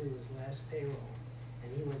down to his last payroll,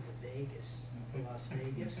 and he went to Vegas, to Las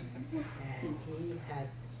Vegas, and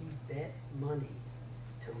he bet money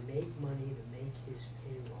to make money to make his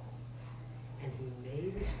payroll. And he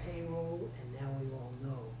made his payroll, and now we all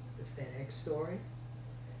know the FedEx story.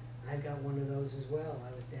 I've got one of those as well.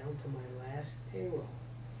 I was down to my last payroll.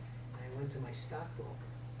 I went to my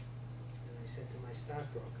stockbroker, and I said to my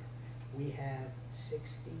stockbroker, we have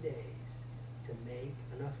 60 days to make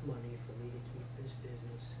enough money for me to keep this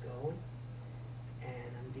business going,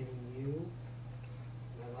 and I'm giving you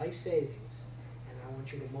my life savings, and I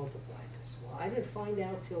want you to multiply this. Well, I didn't find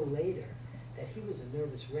out till later that he was a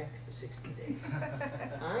nervous wreck for 60 days.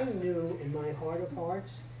 I knew in my heart of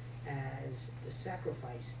hearts, as the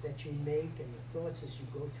sacrifice that you make and the thoughts as you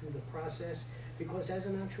go through the process, because as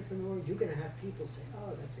an entrepreneur, you're going to have people say,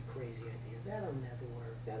 oh, that's a crazy idea, that'll never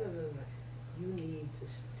work, You need to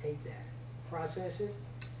take that, process it,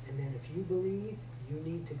 and then if you believe, you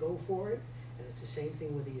need to go for it. And it's the same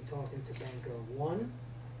thing whether you're talking to banker 1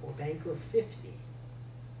 or banker 50.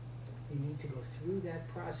 You need to go through that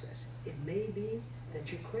process. It may be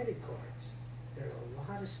that your credit cards, there are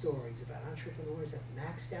a lot of stories about entrepreneurs that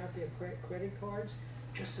maxed out their credit cards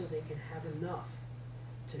just so they can have enough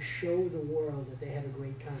to show the world that they have a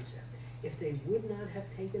great concept. If they would not have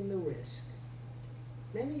taken the risk,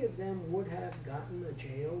 many of them would have gotten a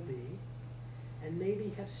JOB and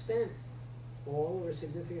maybe have spent all or a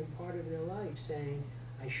significant part of their life saying,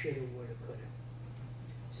 I shoulda, woulda, coulda.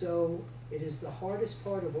 So it is the hardest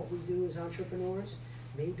part of what we do as entrepreneurs.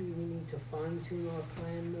 Maybe we need to fine-tune our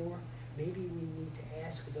plan more. Maybe we need to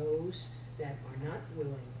ask those that are not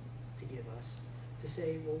willing to give us to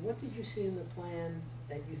say, well, what did you see in the plan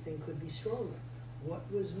that you think could be stronger? What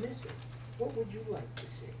was missing? What would you like to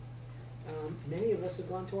see? Many of us have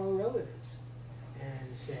gone to our relatives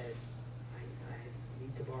and said, I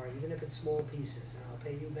need to borrow, even if it's small pieces, and I'll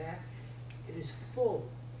pay you back. It is full.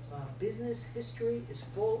 Business history is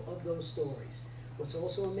full of those stories. What's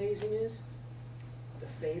also amazing is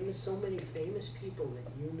so many famous people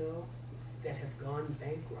that you know that have gone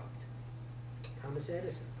bankrupt. Thomas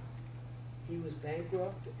Edison, he was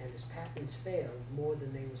bankrupt and his patents failed more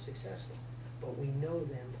than they were successful. But we know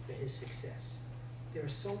them for his success. There are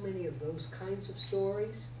so many of those kinds of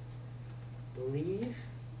stories. Believe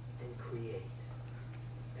and create.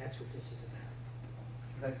 That's what this is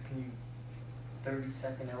about. Can you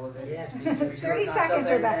 30-second elevator? Yes. 30 seconds,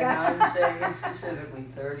 Rebecca. And I'm saying it specifically,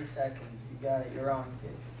 30 seconds. You got it, you're on,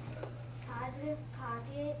 kid. Positive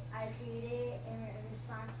Pocket, I created in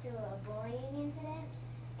response to a bullying incident,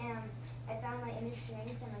 and I found my inner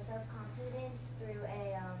strength and my self-confidence through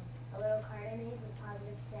a little card I made with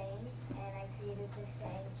positive sayings, and I created the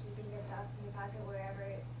saying, keeping your thoughts in your pocket wherever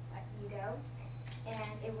you go, and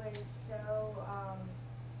it was so,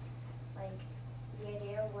 the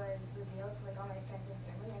idea was revealed to all my friends and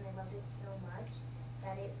family, and they loved it so much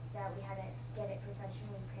that we had to get it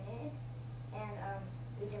professionally printed, and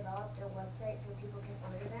we developed a website so people can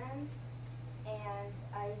order them, and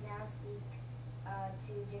I now speak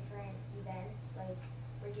to different events, like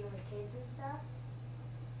working with kids and stuff.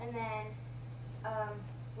 And then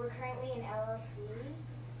we're currently an LLC,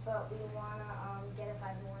 but we want to get a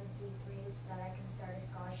 501c3 so that I can start a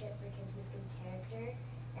scholarship for kids with good character.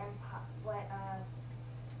 And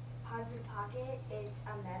Positive Pocket, it's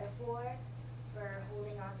a metaphor for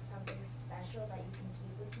holding on to something special that you can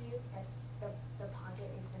keep with you. That's the pocket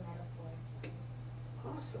is the metaphor. So.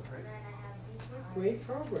 Awesome. And then I have these cards. Great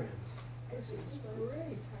program. This is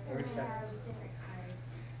great. And I have different cards.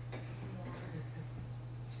 Yeah.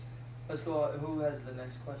 Let's go, who has the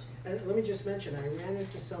next question? And let me just mention, I ran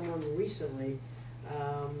into someone recently.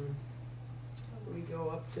 We go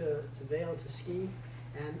up to Vail to ski,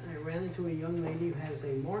 and I ran into a young lady who has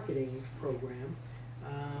a marketing program.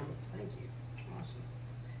 Thank you. Awesome.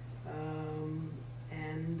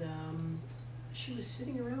 She was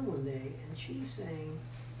sitting around one day, and she was saying,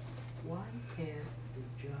 why can't we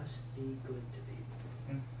just be good to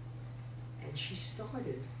people? And she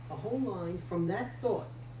started a whole line from that thought.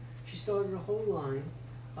 She started a whole line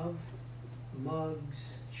of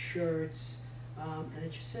mugs, shirts, and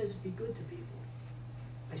it just says, be good to people.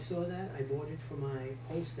 I saw that, I bought it for my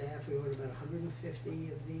whole staff. We ordered about 150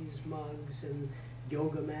 of these mugs and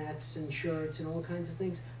yoga mats and shirts and all kinds of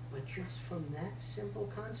things. But just from that simple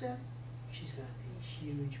concept, she's got a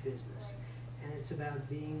huge business. And it's about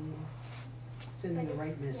sending the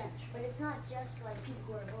right message. Yeah, but it's not just for people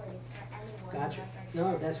who are bullied, it's for anyone. Gotcha.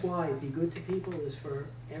 No, that's why Be Good to People is for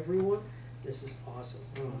everyone. This is awesome.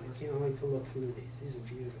 Oh, I can't wait to look through these. These are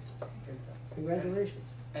beautiful. Congratulations.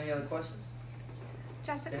 Any other questions?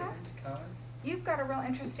 Jessica, Statements, comments? you've got a real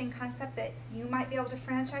interesting concept that you might be able to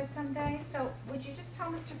franchise someday. So would you just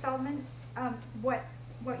tell Mr. Feldman what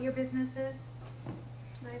your business is?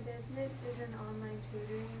 My business is an online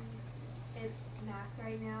tutoring. It's math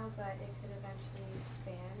right now, but it could eventually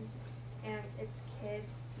expand. And it's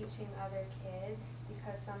kids teaching other kids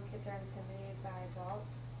because some kids are intimidated by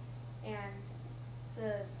adults. And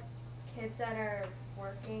the kids that are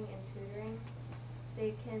working and tutoring,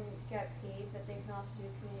 they can get paid, but they can also do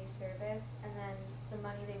community service. And then the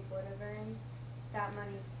money they would have earned, that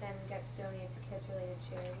money then gets donated to kids-related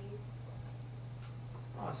charities.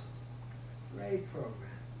 Awesome. Great program.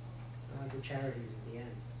 The charities at the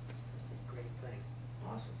end. That's a great thing.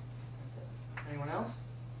 Awesome. Anyone else?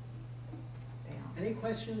 Any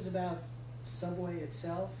questions about Subway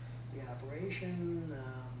itself, the operation,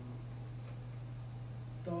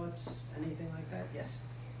 thoughts, anything like that? Yes.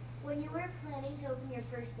 When you were planning to open your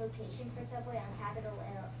first location for Subway on Capitol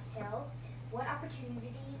Hill, what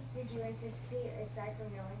opportunities did you anticipate aside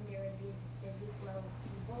from knowing there would be a busy flow of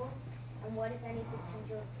people? And what, if any,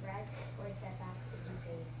 potential threats or setbacks did you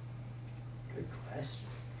face? Good question.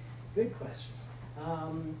 Good question.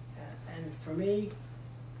 And for me,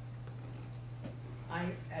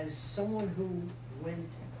 as someone who went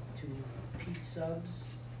to Pete Subs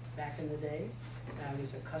back in the day, I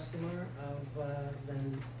was a customer of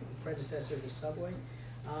the predecessor to Subway.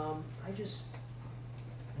 I just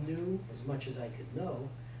knew as much as I could know.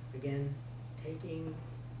 Again, taking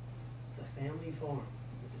the family farm,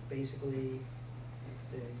 which is basically,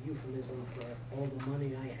 it's a euphemism for all the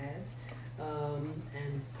money I had,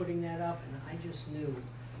 and putting that up, and I just knew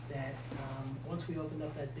that once we opened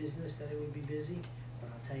up that business that it would be busy, but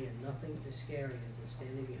I'll tell you, nothing is scarier than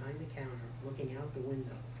standing behind the counter, looking out the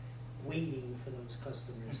window, waiting for those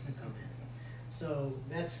customers to come in. So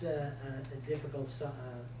that's the difficult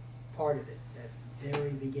part of it, that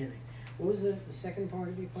very beginning. What was the second part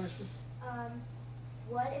of your question?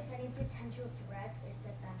 What, if any, potential threats or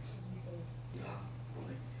setbacks did you face? Oh,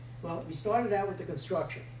 boy. Well, we started out with the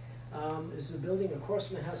construction. This is a building across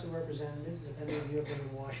from the House of Representatives. If any of you have been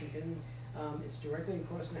in Washington, it's directly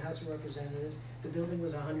across from the House of Representatives. The building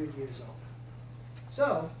was 100 years old.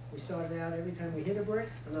 So we started out, every time we hit a brick,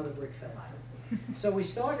 another brick fell out. So we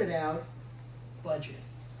started out budget.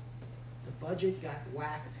 The budget got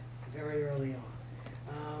whacked very early on.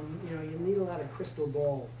 You know, you need a lot of crystal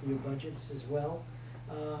ball for your budgets as well,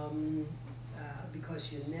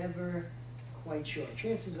 because you're never quite sure.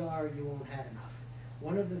 Chances are you won't have enough.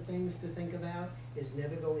 One of the things to think about is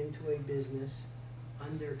never go into a business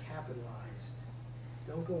undercapitalized.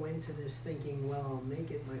 Don't go into this thinking, well, I'll make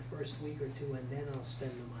it my first week or two and then I'll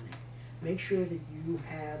spend the money. Make sure that you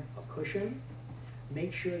have a cushion.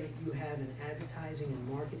 Make sure that you have an advertising and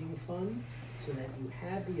marketing fund so that you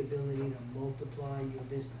have the ability to multiply your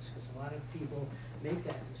business. Because a lot of people make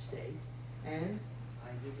that mistake. And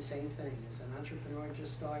I did the same thing. As an entrepreneur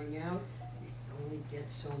just starting out, only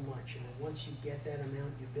get so much, and then once you get that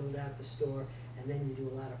amount, you build out the store, and then you do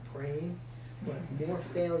a lot of praying. But more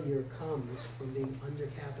failure comes from being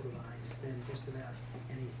undercapitalized than just about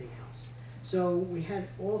anything else. So we had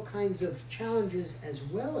all kinds of challenges, as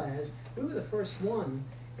well as we were the first one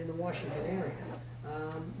in the Washington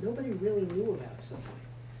area. Nobody really knew about Subway,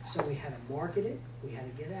 so we had to market it. We had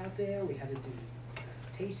to get out there. We had to do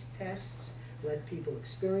taste tests, let people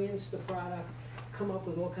experience the product, come up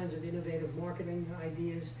with all kinds of innovative marketing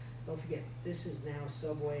ideas. Don't forget, this is now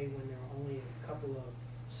Subway when there are only a couple of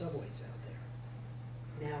Subways out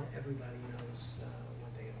there. Now everybody knows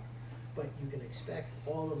what they are. But you can expect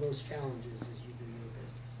all of those challenges as you do your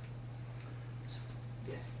business.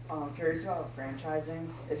 Yes? I'm curious about franchising.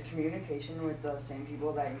 Is communication with the same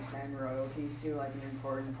people that you send royalties to like an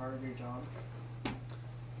important part of your job?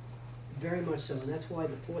 Very much so, and that's why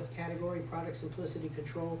the fourth category, product simplicity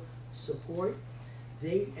control support,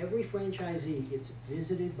 every franchisee gets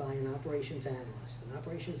visited by an operations analyst. An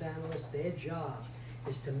operations analyst, their job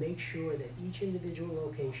is to make sure that each individual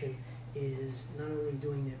location is not only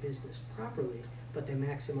doing their business properly, but they're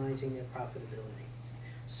maximizing their profitability.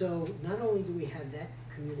 So not only do we have that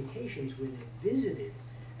communications when they're visited,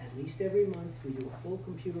 at least every month we do a full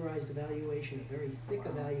computerized evaluation, a very thick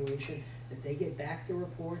evaluation, that they get back the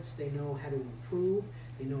reports, they know how to improve,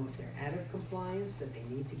 they know if they're out of compliance, that they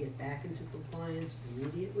need to get back into compliance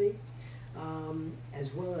immediately,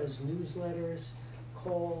 as well as newsletters,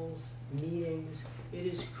 calls, meetings. It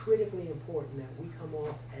is critically important that we come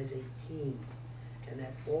off as a team and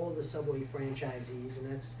that all the Subway franchisees,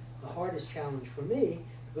 and that's the hardest challenge for me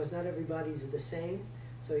because not everybody's the same,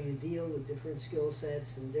 so you deal with different skill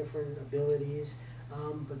sets and different abilities.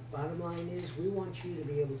 But bottom line is we want you to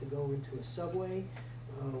be able to go into a Subway,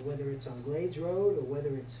 whether it's on Glades Road or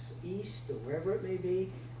whether it's east or wherever it may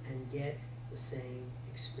be, and get the same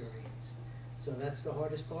experience. So that's the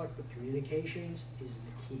hardest part, but communications is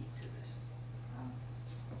the key to this.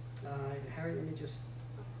 Harry, let me just,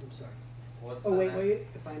 I'm sorry. Wait,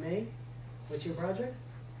 if I may, what's your project?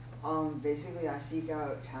 Basically I seek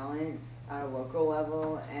out talent at a local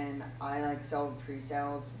level and I like sell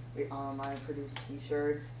pre-sales. I produce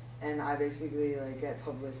t-shirts and I basically like get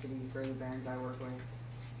publicity for the bands I work with.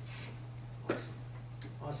 Awesome.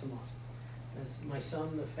 Awesome. That's my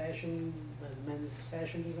son, the men's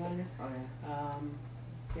fashion designer. Oh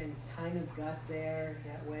yeah. And kind of got there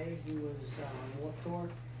that way. He was on Warped Tour.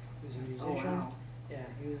 He was a musician. Oh wow. Yeah,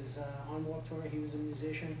 he was on Warped Tour. He was a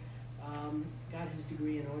musician. Got his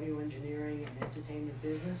degree in audio engineering and entertainment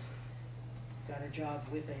business. Got a job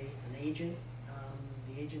with an agent,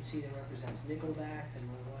 the agency that represents Nickelback and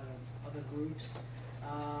a lot of other groups,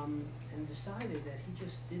 and decided that he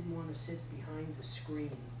just didn't want to sit behind the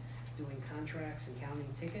screen doing contracts and counting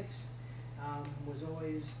tickets. Was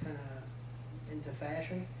always kind of into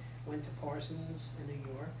fashion. Went to Parsons in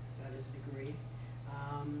New York, got his degree,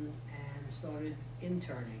 and started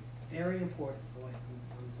interning. Very important. Boy,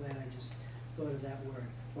 I'm glad I just thought of that word.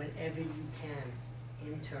 Whenever you can,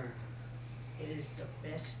 intern. It is the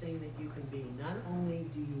best thing that you can be. Not only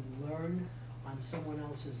do you learn on someone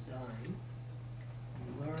else's dime,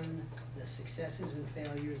 you learn the successes and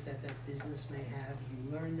failures that that business may have,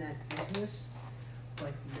 you learn that business,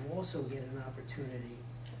 but you also get an opportunity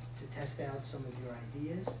to test out some of your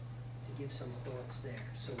ideas, to give some thoughts there,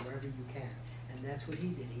 so wherever you can. And that's what he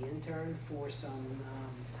did. He interned for some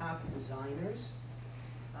top designers,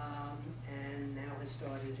 and now has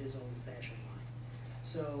started his own fashion line.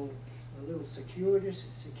 So a little circuitous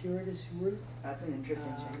route. That's an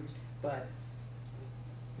interesting change. But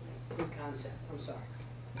good concept. I'm sorry.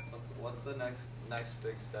 What's the next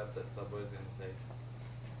big step that Subway's going to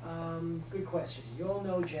take? Good question. You all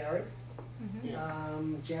know Jared.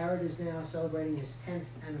 Jared is now celebrating his 10th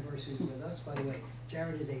anniversary with us. By the way,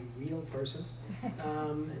 Jared is a real person.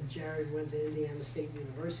 Jared went to Indiana State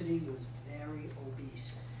University, was very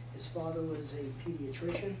obese. His father was a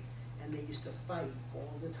pediatrician, and they used to fight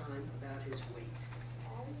all the time about his weight.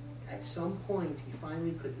 At some point, he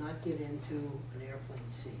finally could not get into an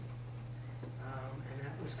airplane seat. And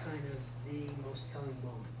that was kind of the most telling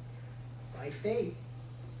moment. By fate,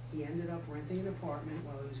 he ended up renting an apartment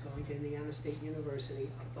while he was going to Indiana State University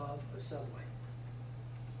above a subway.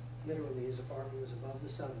 Literally, his apartment was above the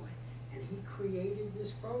subway. And he created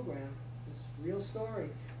this program, this real story,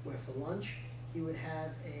 where for lunch, he would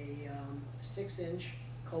have a 6-inch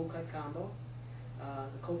cold cut combo.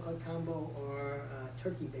 The cold cut combo are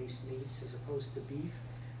turkey-based meats as opposed to beef.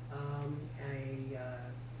 A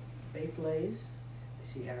baked Lay's. I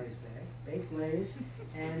see Harry's bag. Baked Lay's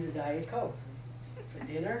and a Diet Coke. For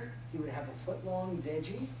dinner, he would have a foot-long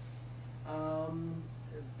veggie,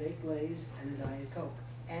 baked Lay's, and a Diet Coke.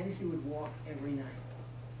 And he would walk every night.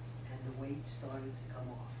 And the weight started to come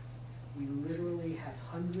off. We literally had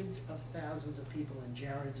hundreds of thousands of people in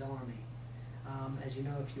Jared's army. As you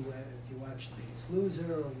know, if you watch The Biggest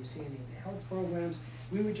Loser or you see any of the health programs,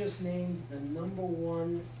 we were just named the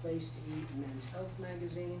 #1 place to eat in Men's Health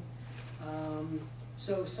magazine.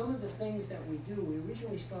 So some of the things that we do, we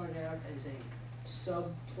originally started out as a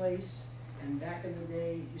sub place, and back in the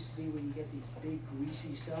day, it used to be where you get these big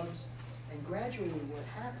greasy subs. And gradually, what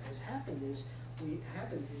has happened is we've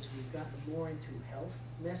gotten more into health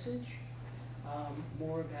message,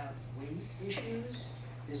 more about weight issues.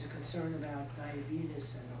 There's a concern about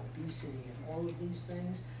diabetes and obesity and all of these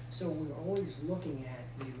things. So we're always looking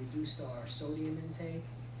at, we reduced our sodium intake,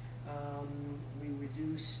 we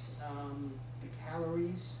reduced the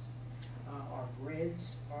calories, our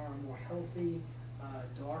breads are more healthy,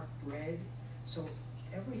 dark bread. So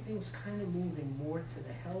everything's kind of moving more to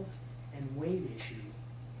the health and weight issue.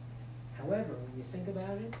 However, when you think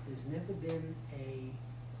about it, there's never been a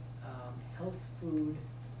health food,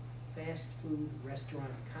 fast food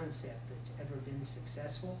restaurant concept that's ever been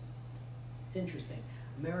successful. It's interesting.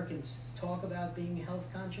 Americans talk about being health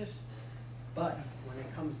conscious, but when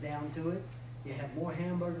it comes down to it, you have more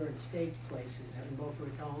hamburger and steak places in Boca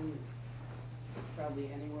Raton,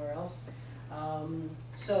 probably anywhere else.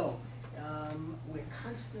 We're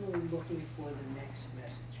constantly looking for the next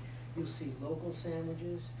message. You'll see local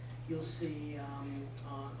sandwiches. You'll see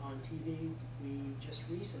on TV, we just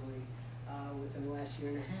recently, within the last year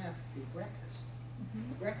and a half, did breakfast.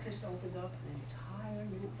 Breakfast opened up an entire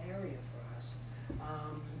new area for us.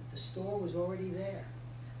 The store was already there.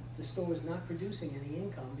 The store was not producing any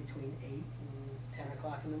income between 8 and 10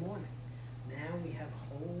 o'clock in the morning. Now we have a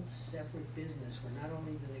whole separate business where not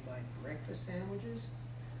only do they buy breakfast sandwiches,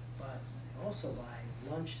 but they also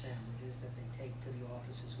buy lunch sandwiches that they take to the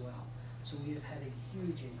office as well. So we have had a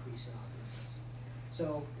huge increase in our business.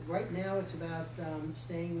 So right now it's about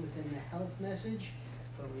staying within the health message,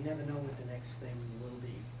 but we never know what the next thing will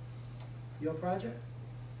be. Your project?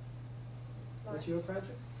 What's your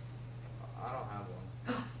project? I don't have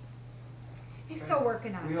one. He's still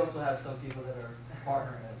working on it. We also have some people that are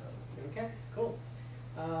partnering with us. Okay, cool.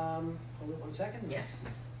 Hold it 1 second. Yes.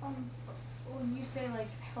 when you say like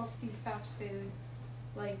healthy fast food,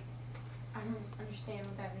 like I don't understand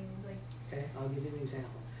what that means. Like, okay, I'll give you an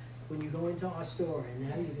example. When you go into our store, and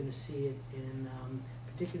now you're going to see it in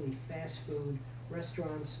particularly fast food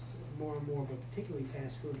restaurants more and more, but particularly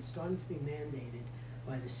fast food, it's starting to be mandated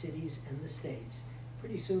by the cities and the states,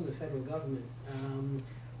 pretty soon the federal government,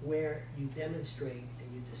 where you demonstrate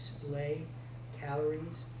and you display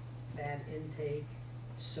calories, fat intake,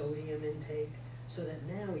 sodium intake, so that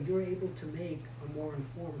now you're able to make a more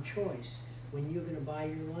informed choice when you're going to buy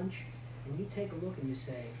your lunch, and you take a look and you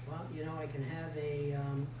say, well, you know, I can have a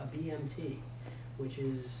BMT, which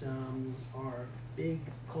is our big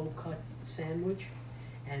cold cut sandwich,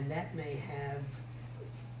 and that may have,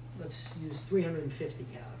 let's use 350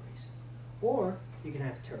 calories. Or you can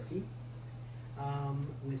have turkey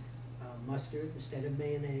with mustard instead of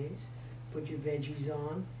mayonnaise, put your veggies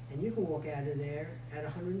on, and you can walk out of there at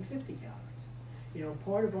 150 calories. You know,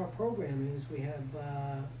 part of our program is we have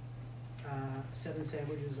 7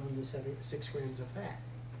 sandwiches under 6 grams of fat.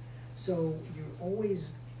 So you're always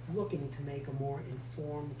looking to make a more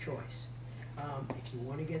informed choice. If you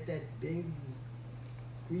want to get that big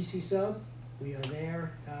greasy sub, we are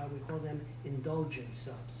there. We call them indulgent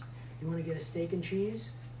subs. You want to get a steak and cheese?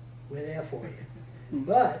 We're there for you.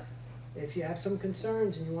 But if you have some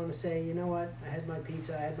concerns and you want to say, you know what, I had my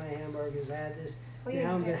pizza, I had my hamburgers, I had this,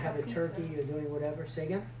 now I'm going to have a turkey or doing whatever. Say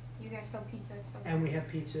again? you guys sell pizza as well. And we have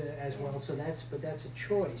pizza as well, so that's a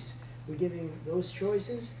choice. We're giving those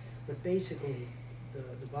choices, but basically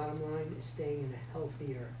the bottom line is staying in a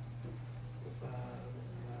healthier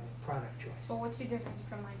product choice. But what's your difference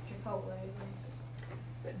from like Chipotle?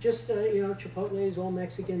 Just, you know, Chipotle is all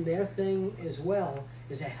Mexican. Their thing as well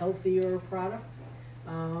is a healthier product,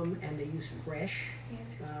 and they use fresh.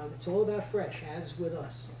 It's all about fresh, as with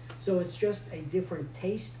us. So it's just a different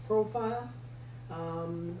taste profile.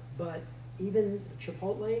 But even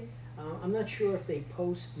Chipotle, I'm not sure if they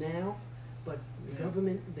post now, but the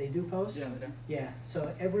government, they do post? Yeah, they do. Yeah,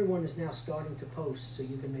 so everyone is now starting to post so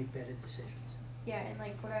you can make better decisions. Yeah, and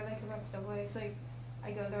like what I like about Subway is like I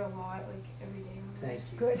go there a lot, like every day. Thank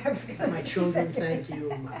you. Good. I was gonna My say children that. thank you.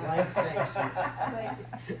 My wife thanks you. Like,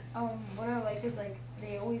 what I like is like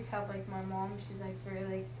they always have like my mom. She's like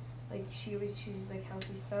very like she always chooses like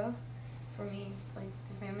healthy stuff for me, like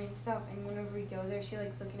the family and stuff. And whenever we go there, she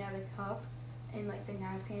likes looking at the cup and like the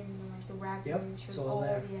napkins and like the wrapping. Yep, And she it's was all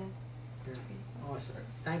there. yeah. Yeah. Awesome.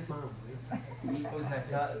 Thank Mom. Who's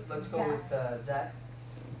next? Let's go with Zach.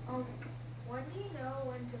 When do you know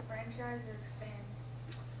when to franchise or expand?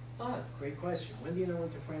 Ah, great question. When do you know when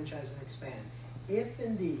to franchise and expand? If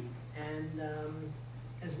indeed, and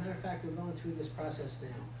as a matter of fact, we're going through this process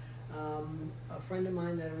now. A friend of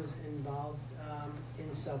mine that was involved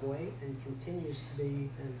in Subway and continues to be,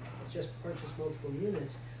 and just purchased multiple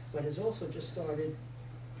units, but has also just started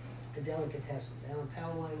a delicatessen down in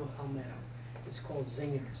Palomino, Palmetto. It's called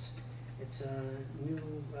Zingers. It's a new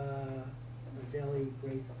deli,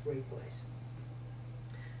 great place.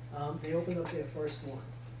 They opened up their first one,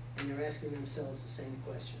 and they're asking themselves the same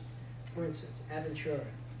question. For instance, Aventura,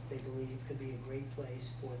 they believe, could be a great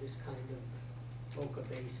place for this kind of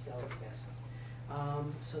Boca-based delicatessen.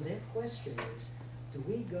 So their question is, do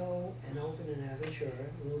we go and open an Aventura,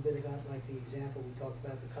 a little bit about like the example we talked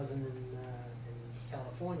about, the cousin in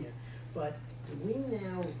California, but do we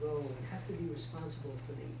now go and have to be responsible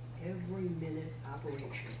for the every minute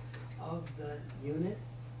operation of the unit?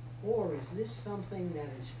 Or is this something that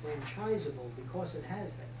is franchisable because it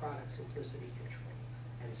has that product simplicity, control,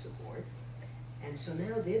 and support? And so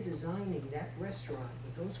now they're designing that restaurant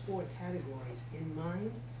with those 4 categories in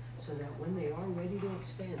mind so that when they are ready to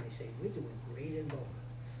expand, they say, we're doing great in Boca.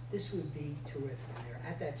 This would be terrific. And they're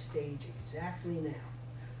at that stage exactly now.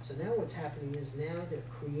 So now what's happening is now they're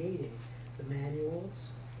creating the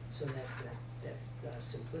manuals so that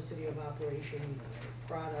simplicity of operation,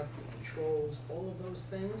 the product, the controls, all of those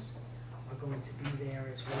things are going to be there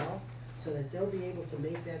as well, so that they'll be able to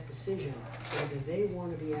make that decision whether they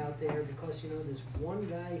want to be out there, because, you know, there's one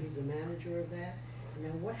guy who's the manager of that, and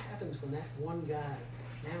then what happens when that one guy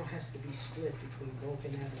now has to be split between Boca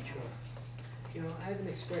and Aventura? You know, I have an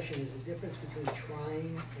expression, there's a difference between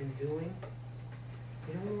trying and doing.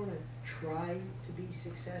 You don't want to try to be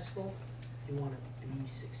successful, you want to be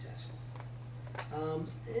successful.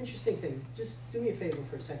 Interesting thing, just do me a favor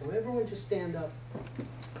for a second. Everyone just stand up.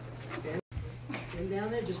 Stand down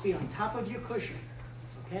there, just be on top of your cushion,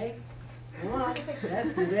 okay? Come on,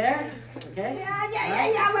 Beth, you there? Okay?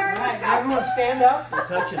 Yeah, we're all right, now everyone stand up. You're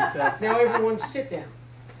touching it, Beth. Now everyone sit down.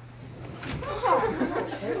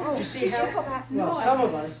 Do you see how, well, some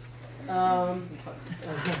of us,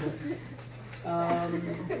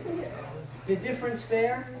 The difference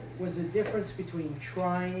there was the difference between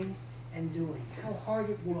trying and doing. How hard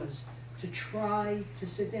it was to try to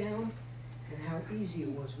sit down and how easy it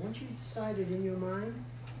was. Once you decided in your mind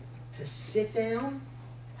to sit down,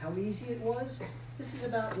 how easy it was. This is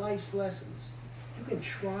about life's lessons. You can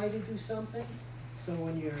try to do something. So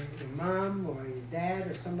when your mom or your dad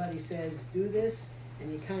or somebody says, do this,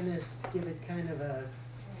 and you kind of give it kind of a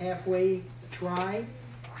halfway try,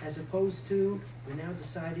 as opposed to you now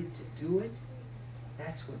decided to do it,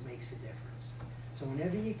 that's what makes a difference. So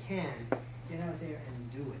whenever you can, get out there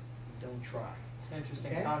and do it. Don't try. It's an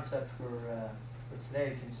interesting Okay? concept for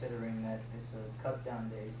today, considering that it's a cut down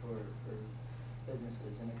day for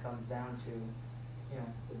businesses, and it comes down to, you know,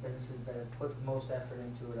 the businesses that have put the most effort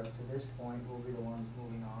into it up to this point will be the ones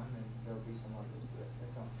moving on, and there'll be some others that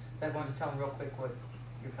don't. Dad, why don't you tell them real quick what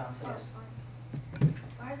your concept is?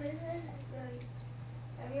 My business is like,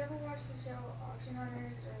 have you ever watched the show Auction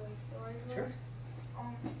Hunters or like Storage Sure.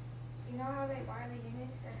 Wars? You know how they buy the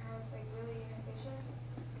units and how it's like really inefficient?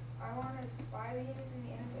 I want to buy the units in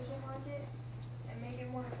the inefficient market and make it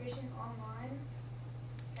more efficient online,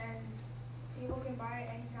 and people can buy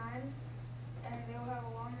it anytime, and they'll have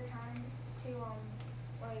a longer time to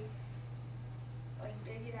like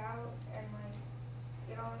dig it out and like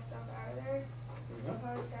get all the stuff out of there.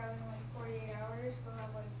 Opposed to having like 48 hours, they'll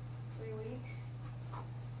have like 3 weeks.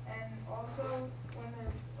 And also when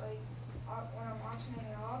they're like when I'm auctioning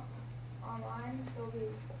it off online, there'll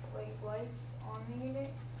be like lights on the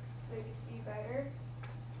unit so you can see better.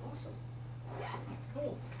 Awesome.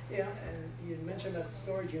 Cool. Yeah, and you mentioned about the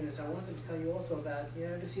storage units. I wanted to tell you also about, you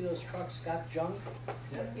ever see those trucks got junk?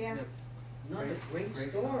 Yeah. Another great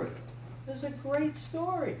story. There's a great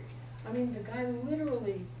story. I mean, the guy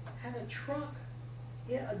literally had a truck,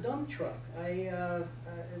 a dump truck. It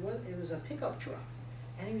was a pickup truck.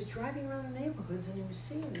 And he was driving around the neighborhoods and he was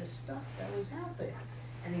seeing this stuff that was out there.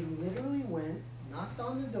 And he literally went, knocked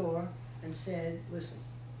on the door, and said, listen,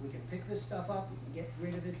 we can pick this stuff up, we can get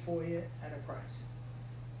rid of it for you at a price.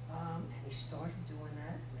 And he started doing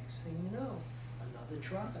that. Next thing you know, another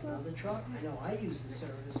truck, another truck. I know I use the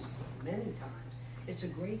service many times. It's a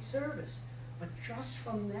great service. But just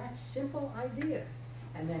from that simple idea,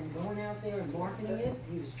 and then going out there and marketing it,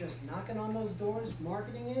 he was just knocking on those doors,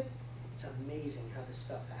 marketing it. It's amazing how this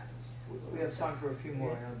stuff happens. We have time for a few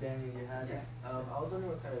more. I know, Daniel, you had it. I was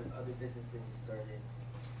wondering what kind of other businesses you started.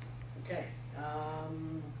 Okay.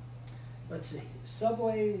 Let's see.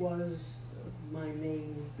 Subway was my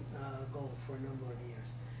main goal for a number of years.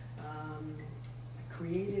 I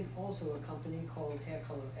created also a company called Hair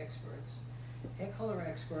Color Experts. Hair Color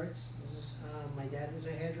Experts, my dad was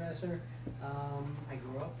a hairdresser. I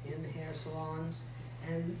grew up in hair salons.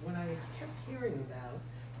 And what I kept hearing about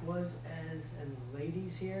was, and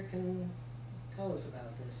ladies here can tell us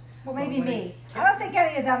about this. Well, maybe me. I don't think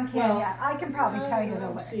any of them can yet. I can probably tell you a little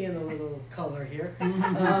I'm bit. seeing a little color here.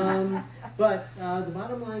 But the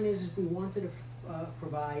bottom line is we wanted to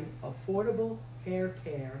provide affordable hair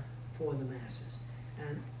care for the masses,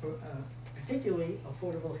 and particularly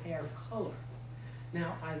affordable hair color.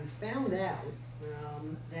 Now, I found out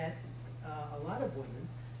that a lot of women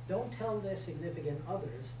don't tell their significant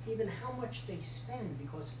others even how much they spend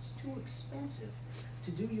because it's too expensive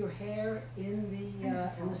to do your hair in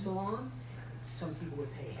the salon. Some people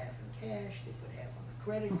would pay half in cash, they put half on the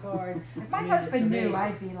credit card. If my I mean, husband it's knew, amazing.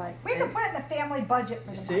 I'd be like, we can put it in the family budget for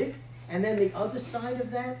You the see? month. And then the other side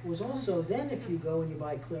of that was also then if you go and you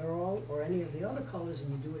buy Clairol or any of the other colors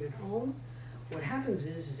and you do it at home, what happens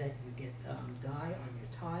is that you get dye on your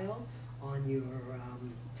tile, on your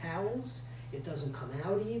towels. It doesn't come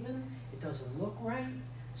out even. It doesn't look right.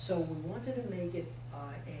 So we wanted to make it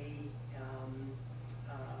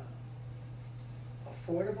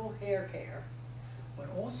affordable hair care, but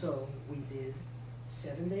also we did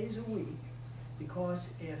 7 days a week because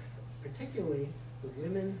if particularly the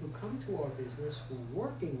women who come to our business who are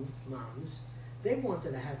working moms, they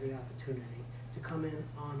wanted to have the opportunity to come in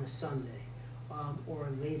on a Sunday or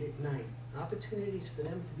late at night, opportunities for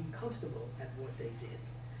them to be comfortable at what they did.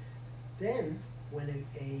 Then, when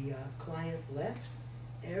a client left,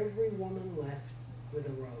 every woman left with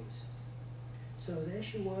a rose. So there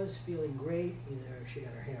she was, feeling great. Either she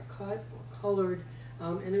got her hair cut or colored,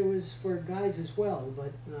 and it was for guys as well,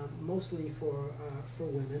 but mostly for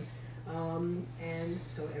women. And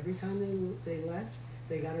so every time they left,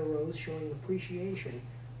 they got a rose showing appreciation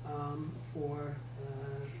for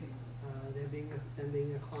them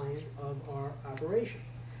being a client of our operation.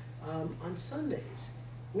 On Sundays,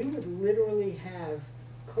 we would literally have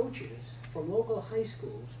coaches from local high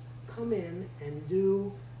schools come in and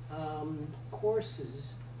do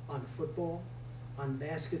courses on football, on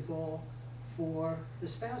basketball, for the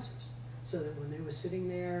spouses, so that when they were sitting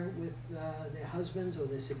there with their husbands or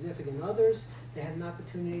their significant others, they had an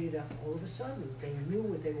opportunity to, all of a sudden, they knew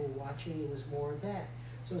what they were watching, it was more of that.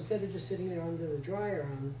 So instead of just sitting there under the dryer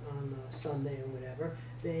on Sunday or whatever,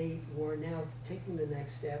 they were now taking the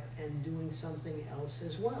next step and doing something else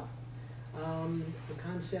as well. The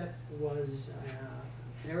concept was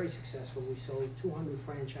very successful. We sold 200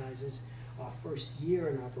 franchises our first year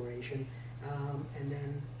in operation, and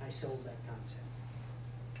then I sold that concept.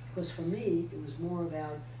 Because for me, it was more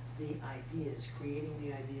about the ideas, creating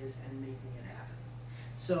the ideas and making it happen.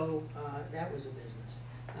 So that was a business.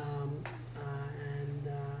 And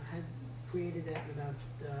had created that in about,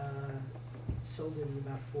 sold it in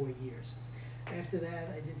about 4 years. After that,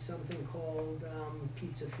 I did something called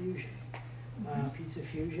Pizza Fusion. Pizza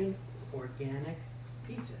Fusion, organic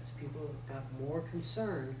pizzas. People got more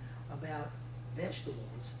concerned about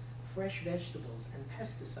vegetables, fresh vegetables, and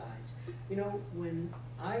pesticides. You know, when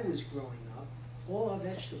I was growing up, all our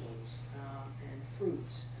vegetables and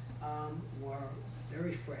fruits were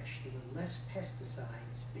very fresh. There were less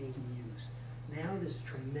pesticides being used. Now there's a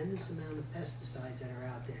tremendous amount of pesticides that are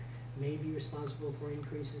out there. Maybe responsible for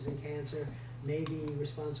increases in cancer, maybe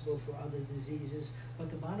responsible for other diseases. But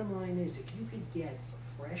the bottom line is, if you could get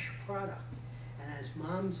a fresh product, and as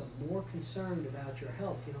moms are more concerned about your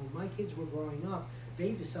health, you know, my kids were growing up,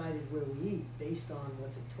 they decided where we eat based on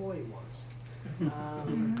what the toy was.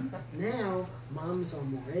 Now, moms are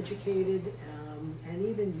more educated, and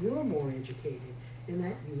even you're more educated in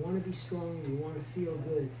that you want to be strong, you want to feel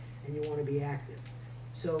good, and you want to be active.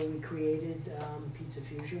 So we created Pizza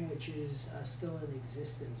Fusion, which is still in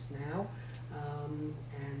existence now.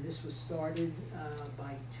 And this was started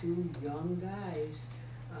by 2 young guys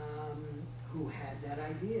who had that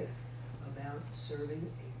idea about serving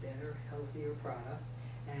a better, healthier product.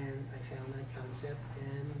 And I found that concept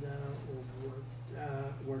and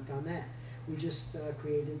worked on that. We just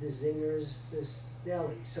created the Zingers, this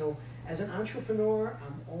deli. So as an entrepreneur,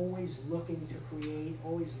 I'm always looking to create,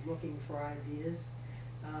 always looking for ideas.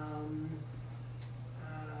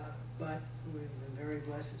 But we've been very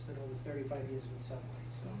blessed. It's been over 35 years with Subway.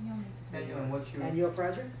 So. And your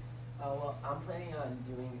project? Well, I'm planning on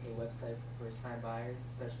doing a website for first-time buyers,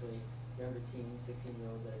 especially younger teens,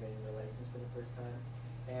 16-year-olds that are getting their license for the first time.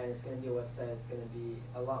 And it's going to be a website that's going to be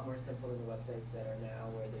a lot more simple than the websites that are now,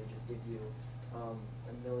 where they just give you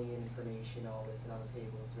a million information all listed on the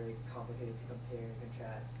table. It's very complicated to compare and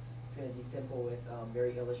contrast. It's going to be simple with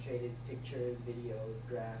very illustrated pictures, videos,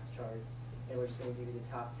 graphs, charts, and we're just going to give you the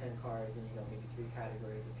top 10 cars in, you know, maybe 3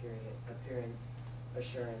 categories: appearance,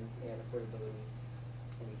 assurance, and affordability,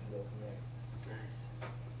 and you can go from there. Nice.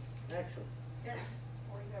 Excellent. Yes.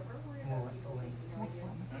 Were you ever worried about people taking your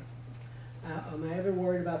ideas? Am I ever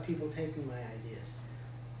worried about people taking my ideas?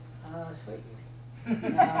 Slightly.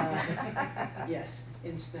 Yes.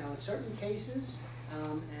 Now, in certain cases,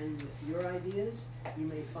 and with your ideas, you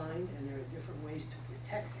may find, and there are different ways to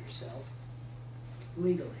protect yourself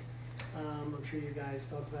legally. I'm sure you guys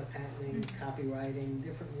talked about patenting, copywriting,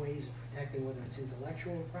 different ways of protecting, whether it's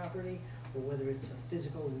intellectual property or whether it's a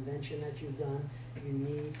physical invention that you've done. You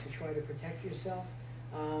need to try to protect yourself.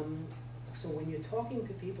 So when you're talking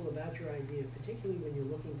to people about your idea, particularly when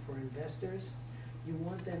you're looking for investors, you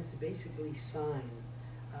want them to basically sign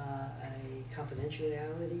a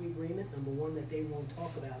confidentiality agreement. Number one, that they won't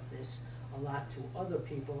talk about this a lot to other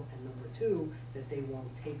people, and number two, that they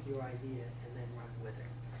won't take your idea and then run with it.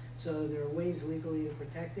 So there are ways legally to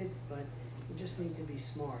protect it, but you just need to be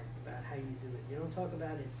smart about how you do it. You don't talk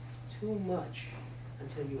about it too much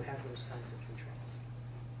until you have those kinds of controls.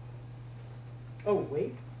 Oh,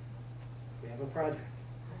 wait. We have a project.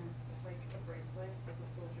 It's like a bracelet with a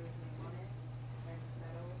soldier's name on it, and it's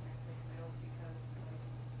metal, and it's like metal because, like,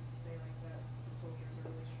 to say like that the soldiers are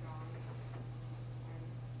really strong, and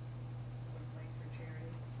it's like for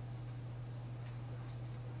charity.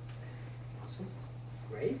 Awesome.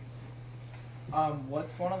 Great.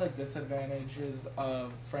 What's one of the disadvantages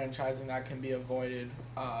of franchising that can be avoided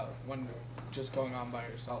when just going on by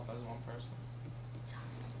yourself as one person?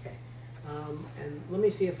 Okay. And let me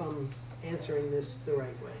see if I'm answering this the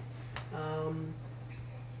right way.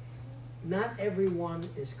 Not everyone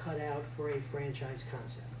is cut out for a franchise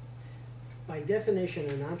concept. By definition,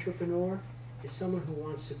 an entrepreneur is someone who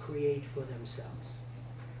wants to create for themselves.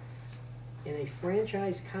 In a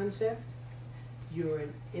franchise concept, you're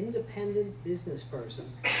an independent business person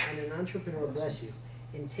and an entrepreneur, bless you,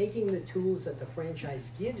 in taking the tools that the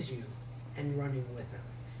franchise gives you and running with them.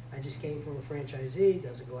 I just came from a franchisee,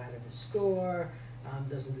 doesn't go out of his store,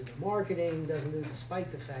 doesn't do the marketing, doesn't do,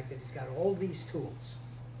 despite the fact that he's got all these tools.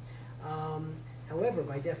 However,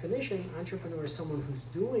 by definition, entrepreneur is someone who's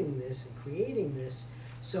doing this and creating this,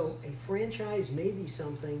 so a franchise may be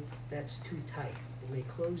something that's too tight. It may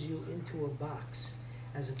close you into a box,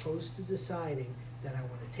 as opposed to deciding that I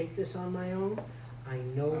want to take this on my own, I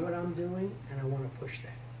know what I'm doing, and I want to push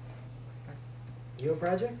that. Your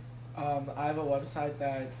project? I have a website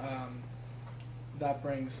that that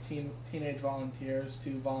brings teenage volunteers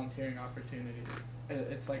to volunteering opportunities.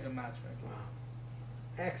 It's like a matchmaking. Wow.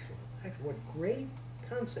 Excellent. Excellent. What great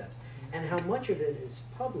concept. And how much of it is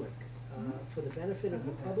public for the benefit of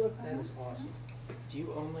the public, that is awesome. Do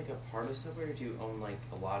you own like a part of Subway, or do you own like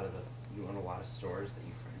a lot of stores that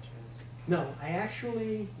you franchise? No, I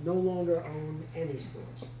actually no longer own any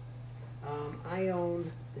stores. I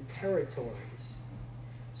own the territories,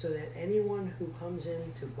 so that anyone who comes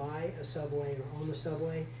in to buy a Subway or own a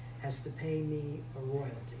Subway has to pay me a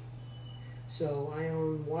royalty. So I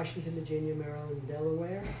own Washington, Virginia, Maryland,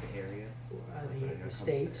 Delaware, The area? the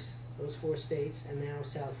states, those 4 states, and now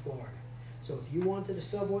South Florida. So if you wanted a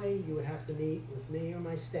Subway, you would have to meet with me or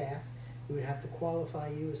my staff. We would have to qualify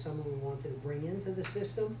you as someone we wanted to bring into the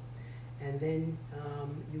system, and then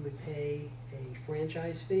you would pay a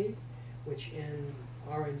franchise fee, which in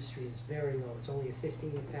our industry is very low. It's only a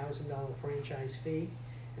 $15,000 franchise fee,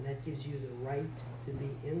 and that gives you the right to be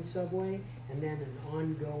in Subway, and then an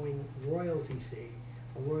ongoing royalty fee.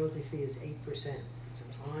 A royalty fee is 8%. It's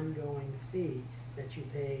an ongoing fee that you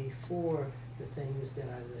pay for the things that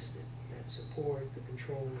I listed, that support, the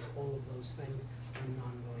controls, all of those things on an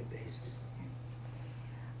ongoing basis.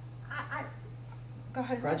 Go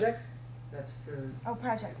ahead. Project? That's the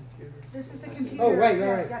Project. This is the computer. Oh, right.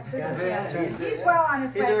 Yeah, this is, Yeah, he's well on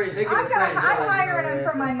his way. He's already thinking of I'm franchise. hiring him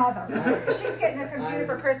for my mother. She's getting a computer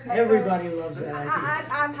for Christmas. Everybody so loves that idea.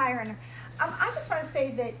 I'm hiring him. I just want to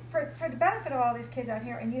say that for the benefit of all these kids out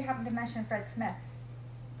here, and you happen to mention Fred Smith.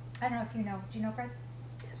 I don't know if you know. Do you know Fred?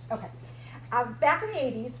 Yes. Okay. Back in the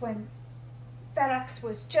 80s, when FedEx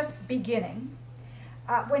was just beginning,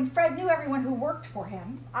 when Fred knew everyone who worked for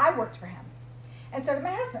him, I worked for him. And so did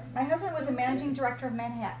my husband. My husband was the managing director of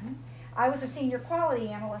Manhattan. I was a senior quality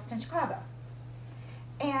analyst in Chicago.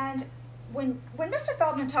 And when Mr.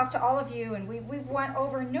 Feldman talked to all of you, and we've went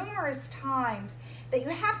over numerous times that you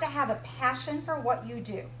have to have a passion for what you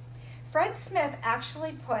do. Fred Smith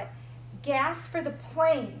actually put gas for the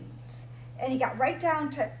planes, and he got right down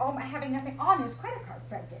to having nothing on his credit card,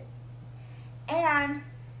 Fred did. And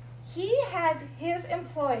he had his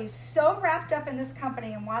employees so wrapped up in this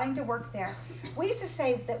company and wanting to work there. We used to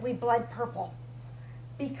say that we bled purple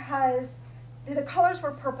because the colors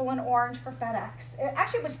were purple and orange for FedEx.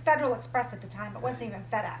 It was Federal Express at the time. It wasn't even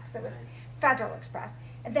FedEx. It was Federal Express.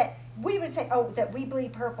 And that we would say, that we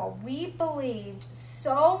bleed purple. We believed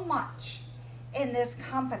so much in this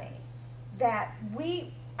company that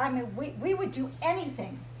we would do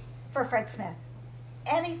anything for Fred Smith.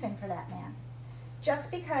 Anything for that man.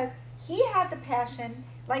 Just because he had the passion,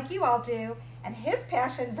 like you all do, and his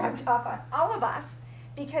passion rubbed off on all of us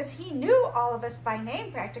because he knew all of us by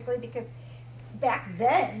name practically, because back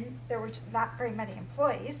then there were not very many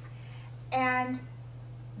employees, and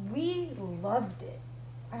we loved it.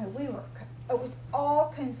 It was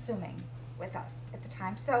all consuming with us at the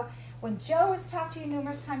time. So when Joe has talked to you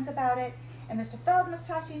numerous times about it, and Mr. Feldman has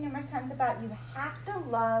talked to you numerous times about it, you have to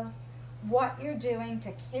love what you're doing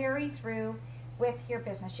to carry through with your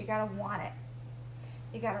business. You gotta want it.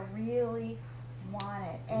 You gotta really want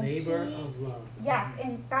it. And Labor of love. Yes,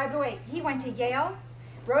 and by the way, he went to Yale,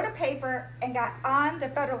 wrote a paper, and got on the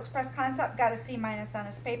Federal Express concept, got a C- on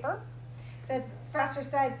his paper. Professor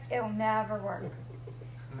said, it'll never work.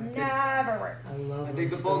 Never work. I think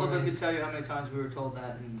the both of us could tell you how many times we were told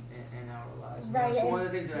that in our lives. Right. So one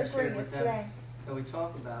of the things that I shared with them today. that we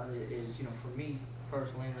talk about is, for me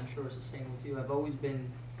personally, and I'm sure it's the same with you, I've always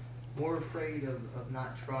been more afraid of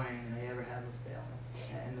not trying than I ever have of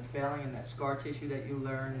failing. And the failing and that scar tissue that you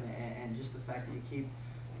learn, and just the fact that you keep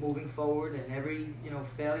moving forward, and every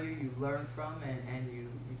failure you learn from, and you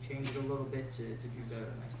change it a little bit to do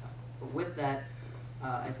better next time. But with that,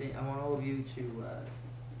 I think I want all of you to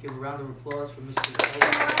give a round of applause for Mr.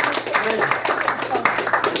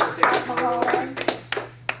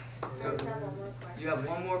 You have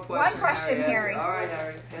one more question. One question, Harry. All right,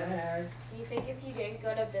 Harry. Harry. Do you think if you didn't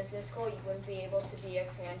go to business school, you wouldn't be able to be a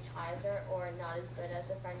franchiser or not as good as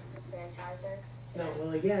a franchiser? No,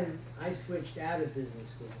 well, again, I switched out of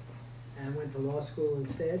business school and went to law school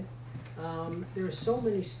instead. There are so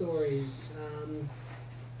many stories.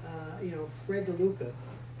 Fred DeLuca,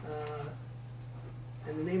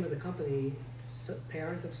 and the name of the company,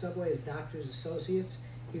 parent of Subway, is Doctors Associates.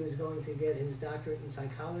 He was going to get his doctorate in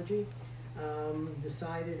psychology.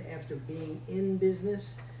 decided after being in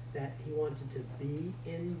business that he wanted to be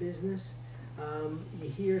in business. You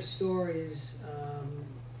hear stories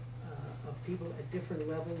of people at different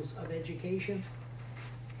levels of education.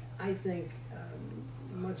 I think,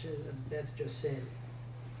 much as Beth just said,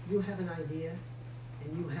 you have an idea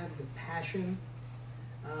and you have the passion.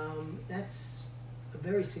 That's a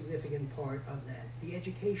very significant part of that. The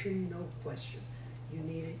education, no question. You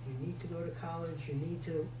need it. You need to go to college. You need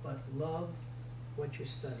to, but love what you're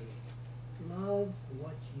studying. Love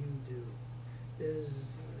what you do. There's,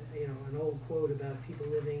 an old quote about people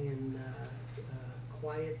living in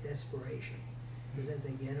quiet desperation. Is that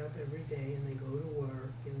they get up every day and they go to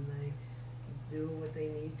work and they do what they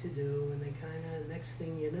need to do, and they kind of, next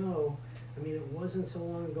thing you know, it wasn't so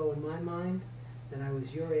long ago in my mind that I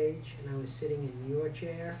was your age and I was sitting in your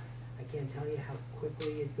chair. I can't tell you how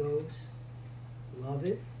quickly it goes. Love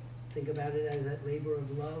it. Think about it as that labor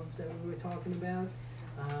of love that we were talking about,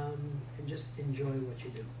 and just enjoy what you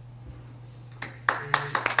do. I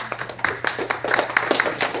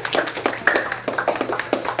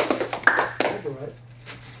brought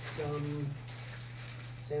some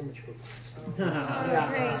sandwich cookies.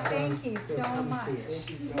 Great, thank you so much.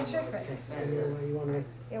 Terrific. You want to?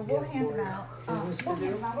 Yeah, we'll hand them out. We'll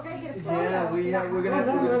hand them out. We're gonna get a photo. Yeah, we're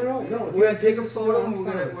gonna take a photo. And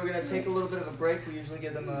we're gonna take a little bit of a break. We usually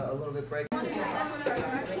give them a little bit break. I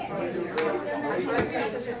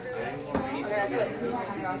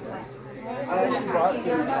actually brought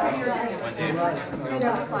two.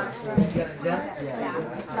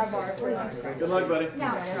 Good luck, buddy.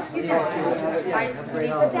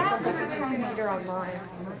 But that was a time later online.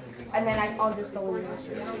 And then I'll just delete it. I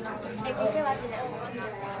think you'll have to know.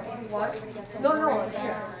 What? No. No, I know.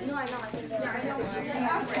 I think they'll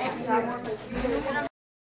have to know.